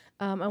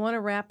 I want to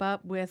wrap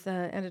up with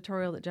an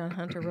editorial that John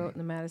Hunter wrote in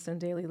the Madison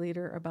Daily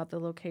Leader about the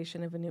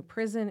location of a new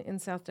prison in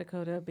South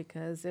Dakota,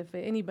 because if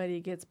anybody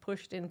gets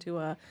pushed into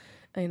a,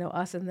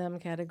 us and them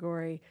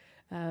category,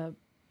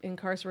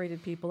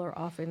 incarcerated people are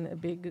often a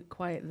big,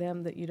 quiet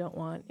them that you don't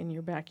want in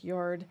your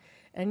backyard.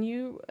 And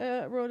you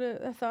wrote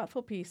a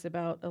thoughtful piece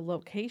about a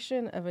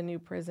location of a new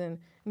prison,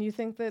 and you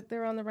think that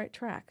they're on the right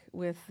track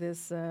with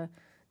this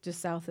just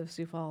south of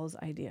Sioux Falls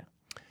idea.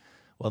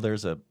 Well,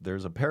 there's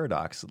a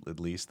paradox, at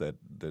least, that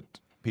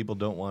people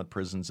don't want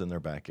prisons in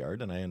their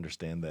backyard, and I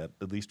understand that,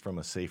 at least from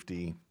a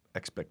safety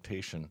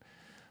expectation,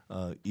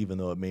 even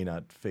though it may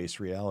not face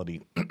reality.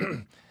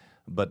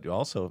 But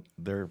also,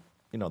 there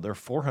are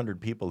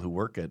 400 people who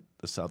work at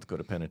the South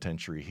Dakota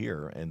Penitentiary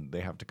here, and they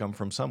have to come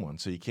from someone.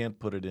 So you can't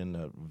put it in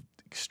an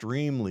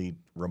extremely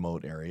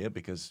remote area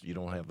because you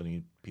don't have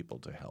any people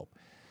to help.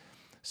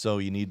 So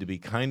you need to be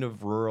kind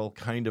of rural,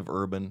 kind of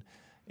urban,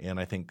 and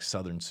I think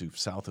south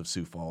of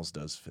Sioux Falls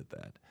does fit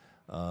that.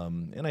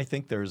 And I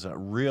think there's a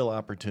real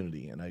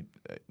opportunity, and I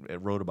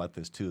wrote about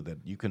this too, that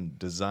you can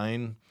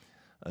design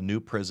a new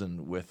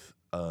prison with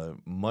a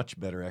much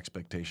better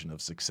expectation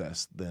of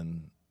success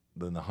than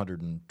the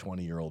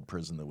 120-year-old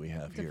prison that we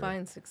have here.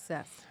 Define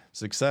success.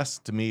 Success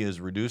to me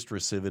is reduced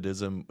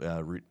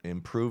recidivism,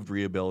 improved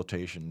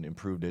rehabilitation,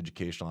 improved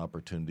educational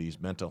opportunities,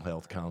 mental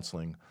health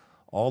counseling,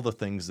 all the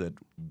things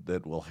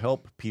that will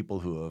help people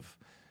who have,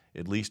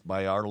 at least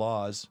by our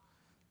laws,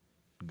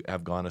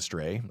 have gone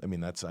astray. I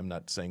mean, I'm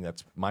not saying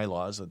that's my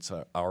laws; that's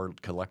our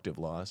collective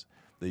laws.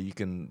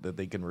 That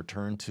they can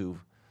return to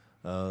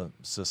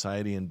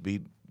society and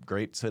be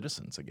great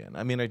citizens again.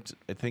 I mean, I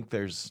think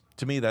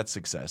to me that's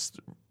success.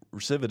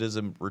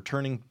 Recidivism,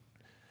 returning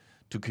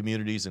to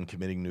communities and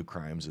committing new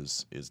crimes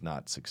is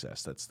not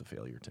success. That's the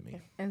failure to me.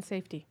 And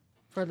safety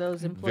for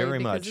those employees. Very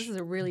because much. This is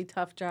a really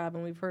tough job,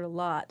 and we've heard a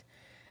lot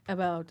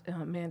about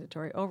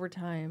mandatory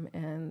overtime,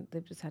 and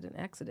they've just had an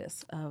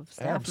exodus of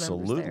staff members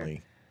there.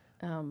 Absolutely.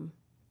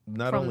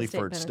 Not only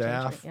for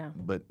staff, yeah.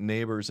 but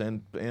neighbors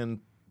and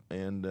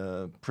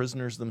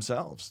prisoners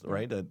themselves.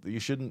 Right? You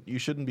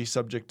shouldn't be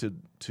subject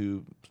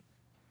to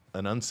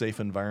an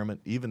unsafe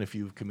environment, even if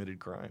you've committed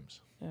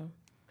crimes. Yeah.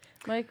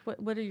 Mike,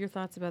 what are your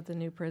thoughts about the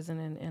new prison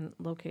and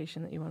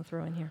location that you want to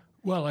throw in here?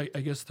 Well, I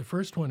guess the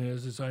first one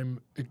is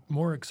I'm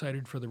more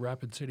excited for the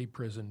Rapid City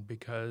prison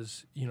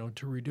because,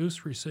 to reduce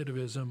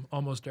recidivism,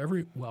 almost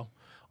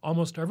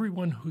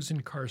everyone who's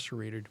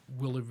incarcerated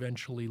will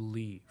eventually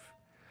leave.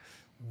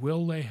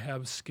 Will they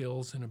have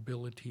skills and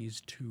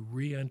abilities to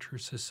re-enter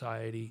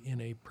society in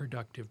a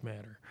productive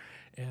manner?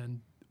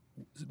 And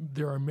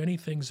there are many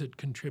things that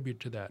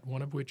contribute to that,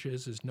 one of which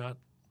is not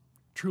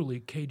truly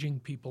caging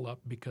people up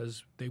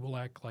because they will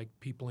act like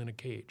people in a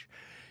cage.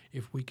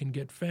 If we can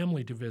get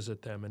family to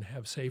visit them and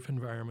have safe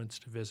environments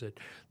to visit,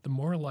 the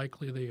more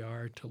likely they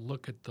are to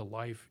look at the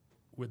life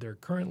where they're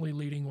currently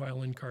leading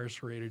while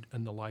incarcerated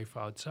and the life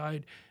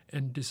outside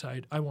and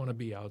decide, I want to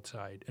be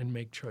outside, and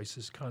make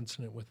choices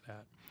consonant with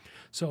that.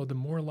 So the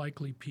more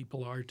likely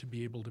people are to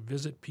be able to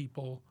visit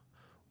people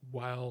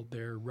while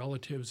their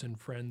relatives and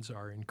friends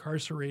are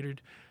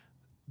incarcerated,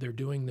 they're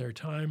doing their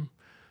time,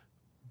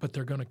 but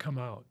they're going to come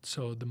out.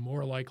 So the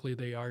more likely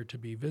they are to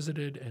be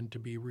visited and to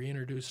be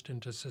reintroduced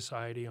into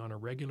society on a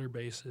regular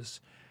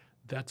basis,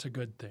 that's a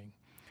good thing.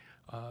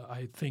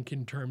 I think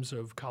in terms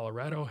of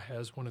Colorado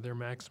has one of their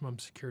maximum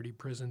security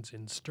prisons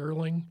in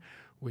Sterling,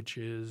 which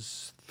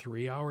is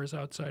 3 hours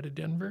outside of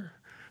Denver.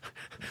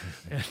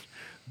 And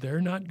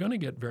they're not going to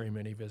get very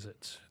many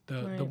visits.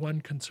 The one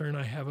concern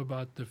I have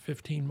about the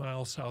 15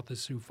 miles south of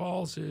Sioux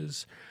Falls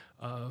is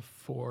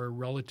for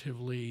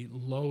relatively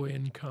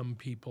low-income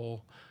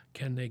people,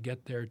 can they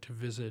get there to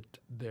visit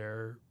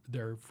their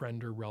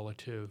friend or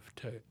relative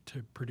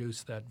to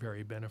produce that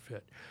very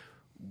benefit?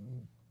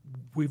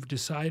 We've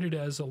decided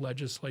as a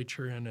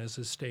legislature and as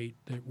a state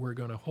that we're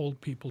going to hold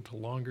people to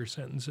longer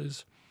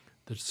sentences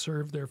that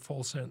serve their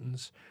full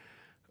sentence.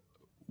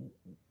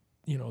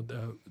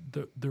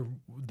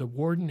 The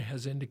warden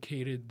has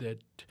indicated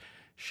that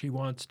she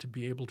wants to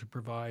be able to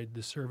provide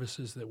the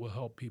services that will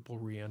help people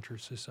reenter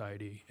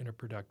society in a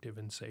productive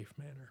and safe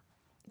manner.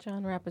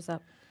 John, wrap us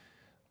up.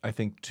 I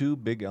think two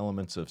big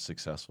elements of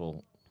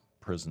successful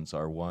prisons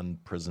are, one,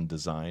 prison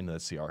design,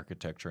 that's the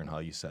architecture and how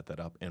you set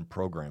that up, and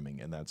programming,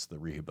 and that's the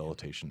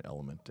rehabilitation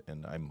element.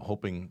 And I'm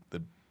hoping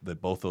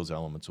that both those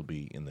elements will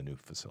be in the new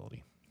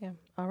facility. Yeah.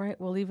 All right.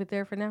 We'll leave it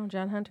there for now.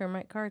 John Hunter and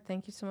Mike Card,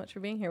 thank you so much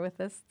for being here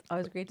with us.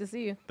 Always great to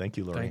see you. Thank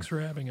you, Lorraine. Thanks for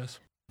having us.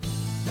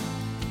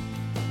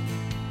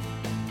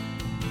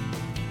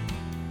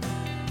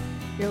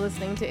 You're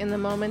listening to In the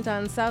Moment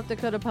on South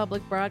Dakota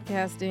Public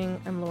Broadcasting.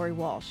 I'm Lori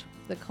Walsh.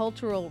 The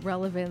cultural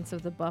relevance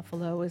of the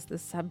buffalo is the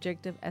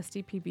subject of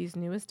SDPB's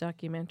newest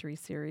documentary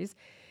series.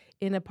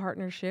 In a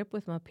partnership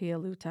with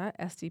Mapialuta,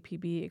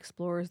 SDPB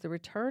explores the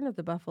return of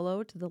the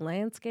buffalo to the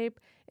landscape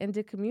and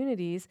to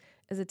communities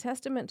as a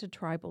testament to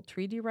tribal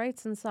treaty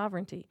rights and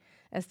sovereignty.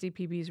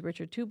 SDPB's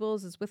Richard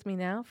Tubles is with me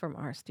now from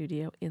our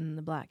studio in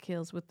the Black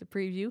Hills with the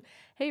preview.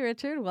 Hey,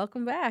 Richard,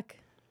 welcome back.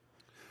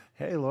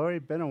 Hey, Lori,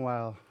 been a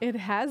while. It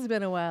has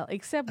been a while,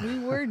 except we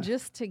were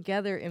just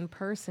together in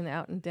person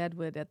out in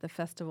Deadwood at the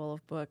Festival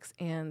of Books,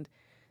 and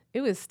it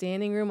was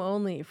standing room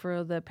only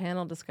for the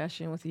panel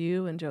discussion with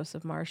you and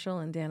Joseph Marshall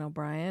and Dan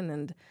O'Brien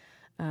and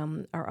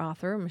our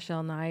author,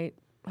 Michelle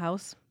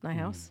Nijhouse.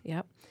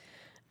 Yep.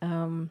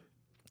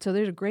 So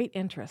there's a great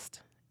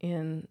interest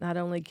in not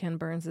only Ken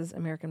Burns's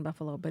American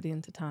Buffalo, but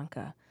in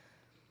Tatanka.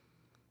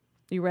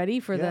 You ready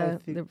for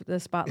the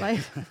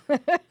spotlight?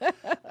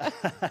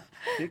 I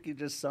think you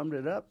just summed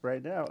it up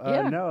right now.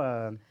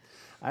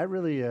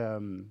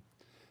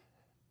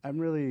 I'm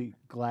really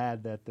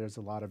glad that there's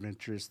a lot of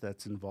interest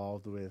that's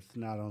involved with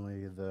not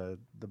only the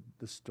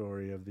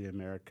story of the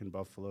American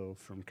buffalo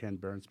from Ken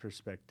Burns'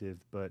 perspective,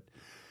 but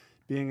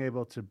being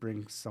able to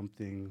bring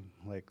something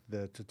like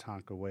the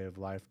Tatanka Way of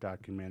Life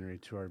documentary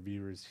to our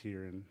viewers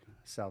here in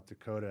South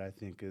Dakota, I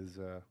think is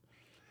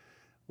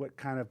what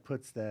kind of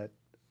puts that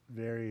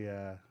very,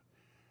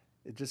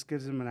 it just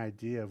gives them an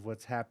idea of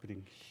what's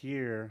happening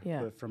here,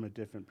 but from a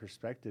different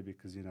perspective,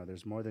 because, you know,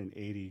 there's more than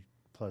 80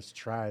 plus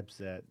tribes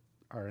that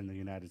are in the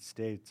United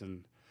States,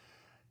 and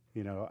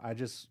you know, I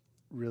just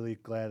really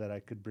glad that I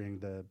could bring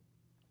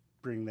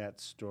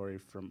that story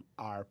from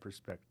our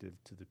perspective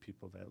to the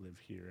people that live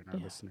here and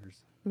our listeners.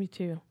 Me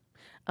too.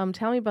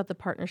 Tell me about the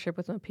partnership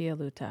with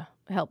Mapialuta.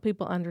 Help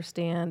people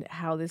understand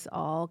how this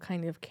all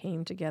kind of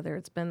came together.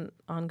 It's been an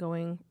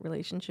ongoing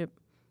relationship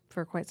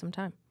for quite some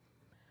time.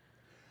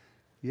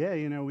 Yeah,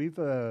 you know, we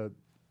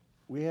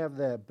have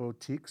that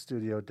boutique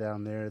studio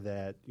down there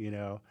that, you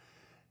know,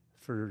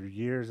 for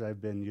years I've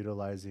been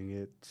utilizing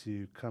it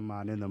to come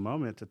on in the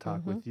moment to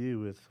talk with you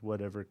with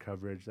whatever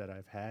coverage that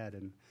I've had.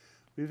 And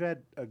we've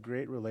had a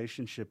great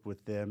relationship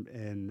with them,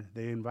 and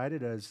they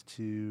invited us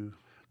to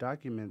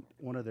document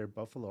one of their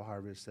buffalo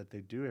harvests that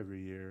they do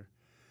every year.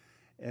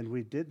 And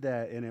we did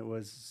that, and it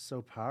was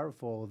so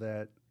powerful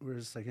that we're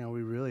just like, you know,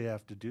 we really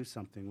have to do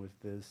something with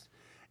this.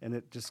 And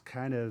it just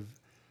kind of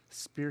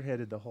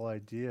spearheaded the whole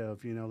idea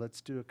of, you know, let's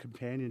do a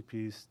companion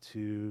piece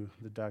to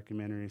the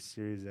documentary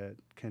series that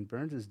Ken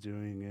Burns is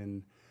doing.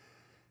 And,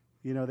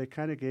 you know, they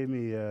kind of gave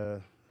me,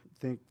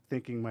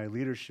 thinking my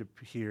leadership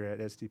here at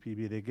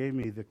SDPB, they gave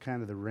me the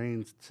kind of the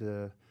reins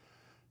to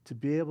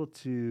be able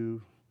to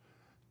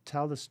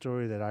tell the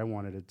story that I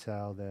wanted to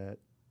tell that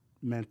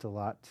meant a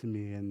lot to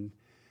me. And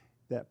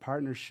that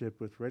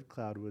partnership with Red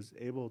Cloud was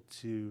able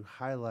to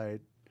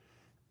highlight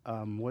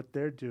what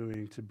they're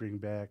doing to bring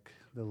back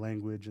the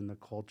language and the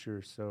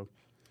culture. So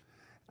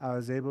I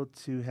was able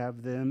to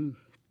have them,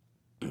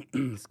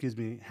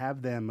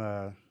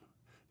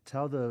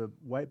 tell the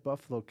white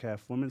buffalo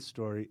calf women's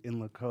story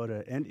in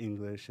Lakota and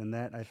English. And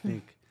that, I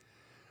think,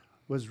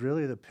 was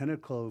really the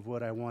pinnacle of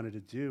what I wanted to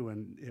do.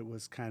 And it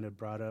was kind of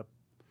brought up,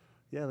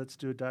 yeah, let's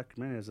do a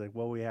documentary. I was like,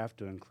 well, we have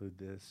to include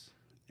this.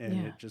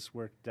 And it just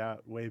worked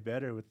out way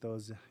better with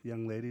those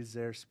young ladies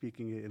there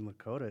speaking it in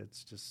Lakota.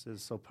 It's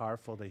so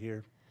powerful to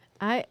hear.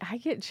 I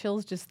get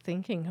chills just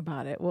thinking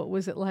about it. What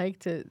was it like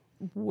to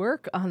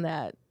work on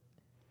that?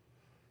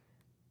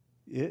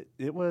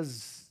 It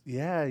was,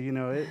 you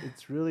know,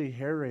 it's really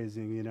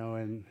hair-raising, you know,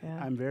 and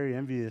I'm very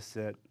envious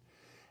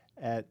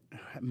at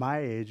my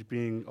age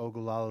being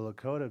Ogallala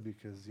Lakota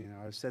because, you know,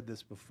 I've said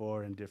this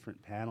before in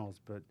different panels,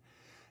 but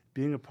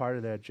being a part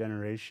of that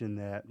generation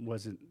that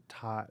wasn't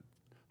taught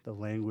the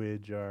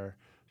language or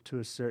to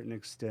a certain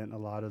extent a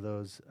lot of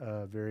those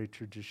very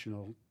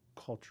traditional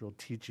cultural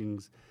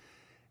teachings,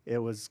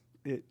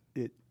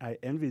 I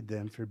envied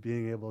them for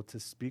being able to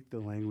speak the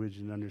language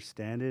and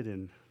understand it,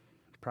 and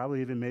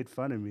probably even made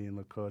fun of me in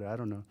Lakota. I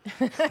don't know.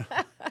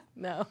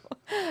 No,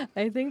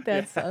 I think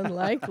that's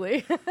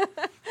unlikely.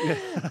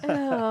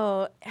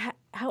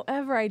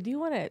 However, I do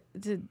want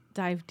to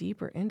dive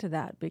deeper into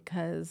that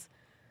because,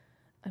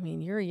 I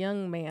mean, you're a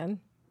young man,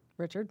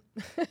 Richard,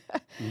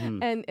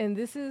 and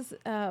this is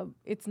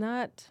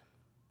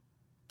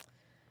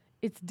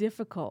it's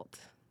difficult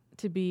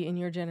to be in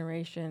your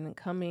generation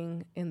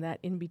coming in that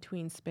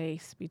in-between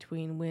space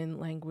between when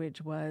language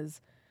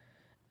was,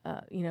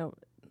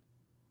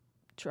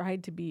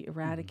 tried to be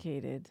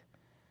eradicated.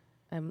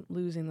 I'm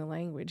losing the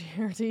language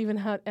here to even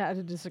how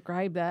to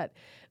describe that,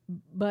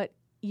 but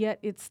yet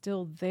it's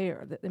still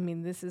there. I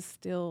mean, this is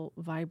still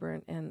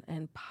vibrant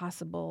and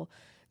possible.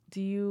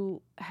 Do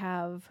you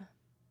have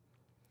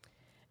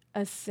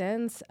a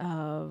sense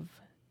of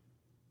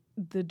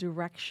the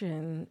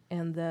direction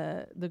and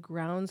the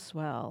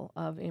groundswell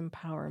of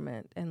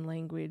empowerment and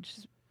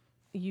language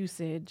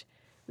usage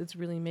that's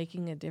really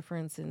making a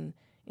difference in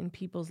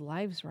people's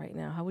lives right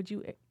now? How would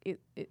you, it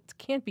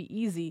can't be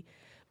easy,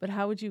 but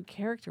how would you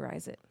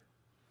characterize it?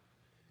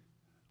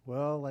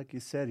 Well, like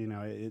you said, you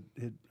know,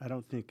 I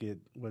don't think it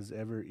was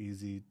ever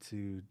easy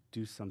to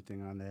do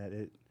something on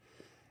that.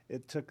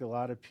 it took a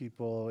lot of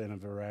people in a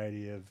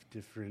variety of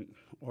different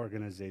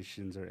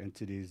organizations or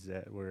entities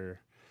that were,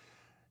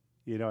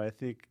 I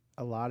think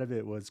a lot of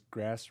it was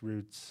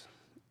grassroots,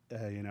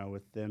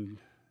 with them,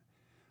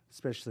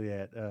 especially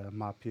at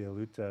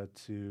Mapialuta,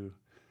 to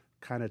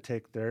kind of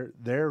take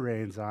their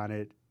reins on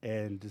it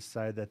and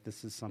decide that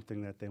this is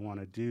something that they want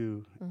to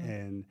do. Mm-hmm.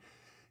 And,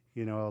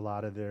 a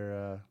lot of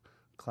their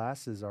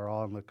classes are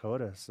all in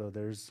Lakota. So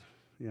there's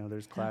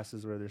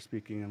classes where they're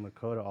speaking in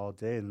Lakota all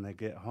day, and then they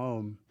get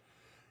home,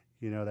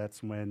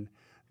 that's when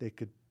they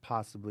could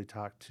possibly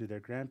talk to their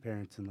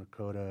grandparents in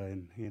Lakota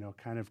and,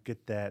 kind of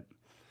get that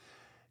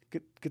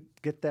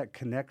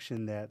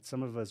connection that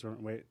some of us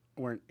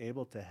weren't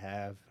able to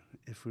have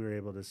if we were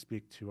able to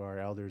speak to our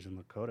elders in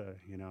Lakota,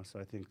 So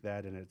I think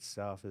that in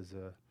itself is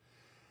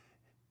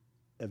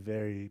a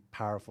very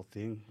powerful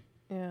thing.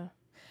 Yeah.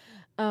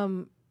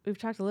 We've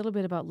talked a little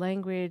bit about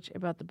language,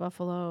 about the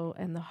buffalo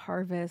and the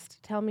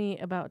harvest. Tell me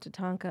about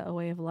Tatanka, A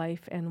Way of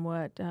Life, and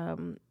what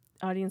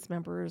audience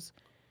members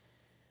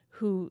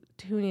who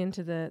tune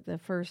into the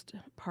first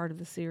part of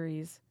the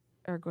series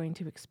are going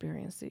to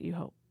experience that you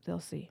hope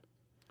they'll see.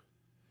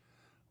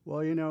 Well,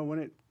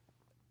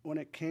 when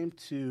it came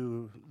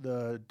to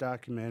the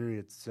documentary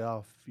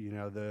itself,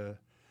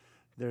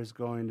 there's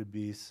going to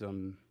be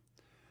some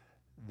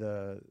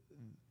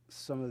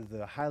of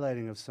the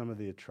highlighting of some of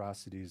the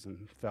atrocities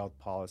and failed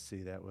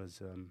policy that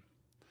was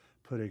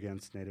put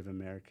against Native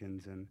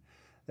Americans, and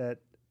that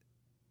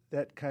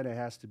kind of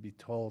has to be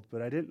told.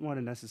 But I didn't want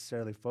to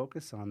necessarily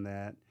focus on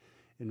that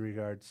in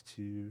regards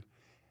to,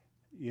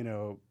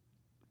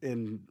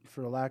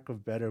 for lack of a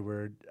better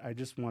word, I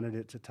just wanted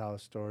it to tell a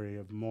story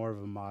of more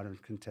of a modern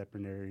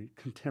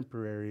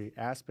contemporary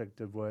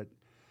aspect of what,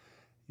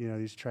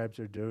 these tribes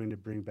are doing to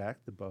bring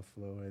back the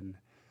buffalo. And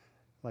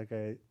like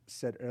I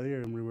said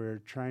earlier, when we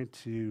were trying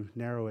to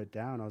narrow it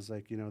down, I was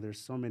like, there's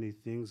so many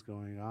things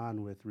going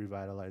on with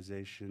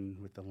revitalization,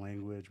 with the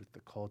language, with the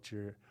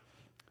culture,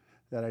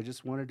 that I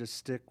just wanted to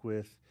stick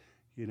with,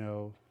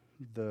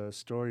 the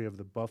story of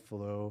the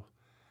buffalo,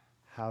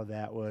 how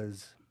that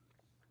was,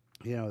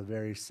 a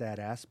very sad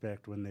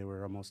aspect when they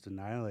were almost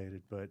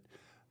annihilated. But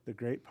the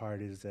great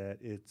part is that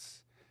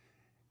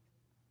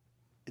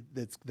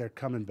they're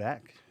coming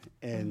back,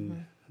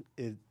 and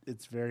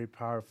it's very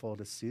powerful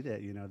to see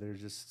that.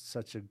 There's just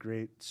such a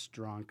great,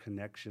 strong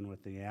connection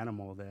with the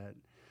animal that,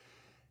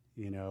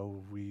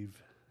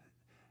 we've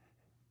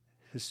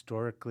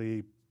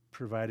historically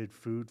provided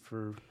food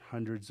for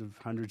hundreds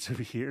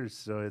of years.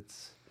 So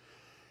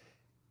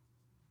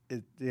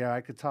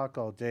I could talk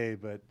all day,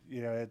 but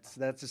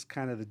that's just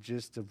kind of the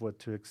gist of what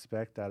to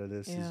expect out of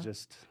this. Is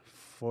just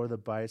for the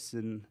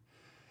bison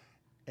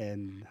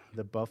and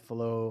the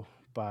buffalo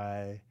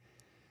by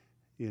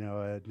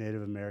a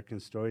Native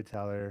American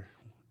storyteller.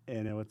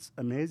 And what's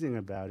amazing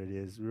about it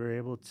is we were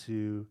able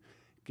to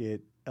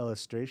get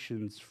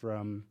illustrations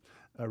from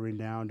a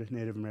renowned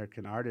Native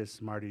American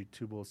artist, Marty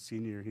Tubal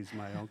Sr. He's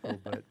my uncle,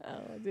 but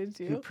did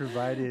you? He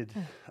provided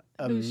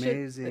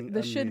amazing,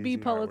 the should-be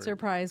Pulitzer artwork.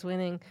 Prize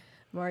winning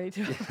Marty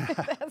Tubal.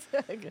 That's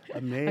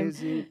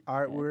amazing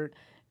artwork,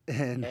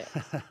 and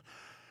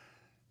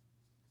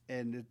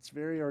and it's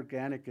very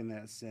organic in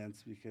that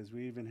sense, because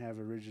we even have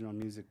original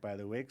music by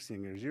the Wake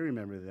Singers. You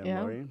remember them,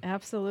 Lori?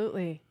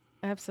 Absolutely.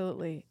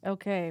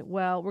 Okay,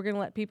 well, we're going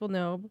to let people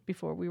know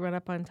before we run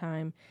up on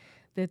time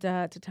that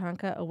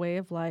Tatanka, A Way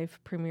of Life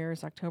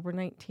premieres October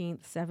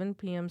 19th, 7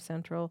 p.m.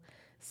 Central,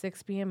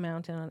 6 p.m.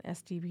 Mountain on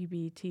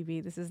SDPB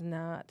TV. This is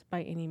not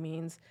by any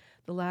means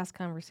the last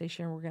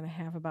conversation we're going to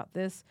have about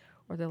this,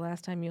 or the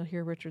last time you'll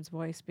hear Richard's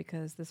voice,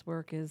 because this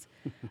work is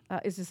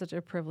just such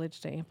a privilege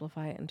to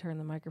amplify it and turn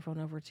the microphone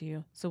over to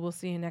you. So we'll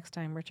see you next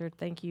time, Richard.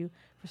 Thank you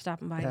for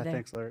stopping by today.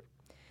 Thanks, Larry.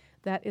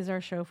 That is our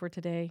show for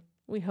today.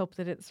 We hope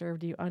that it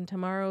served you. On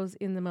tomorrow's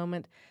In the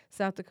Moment,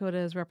 South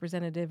Dakota's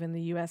representative in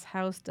the U.S.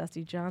 House,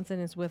 Dusty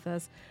Johnson, is with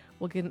us.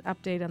 We'll get an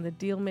update on the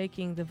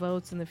deal-making, the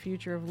votes, and the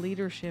future of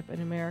leadership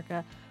in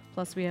America.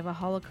 Plus, we have a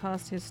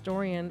Holocaust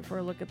historian for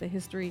a look at the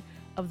history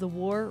of the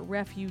War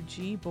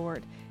Refugee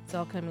Board. It's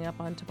all coming up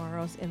on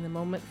tomorrow's In the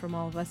Moment from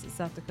all of us at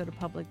South Dakota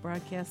Public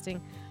Broadcasting.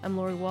 I'm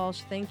Lori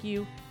Walsh. Thank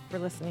you for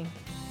listening.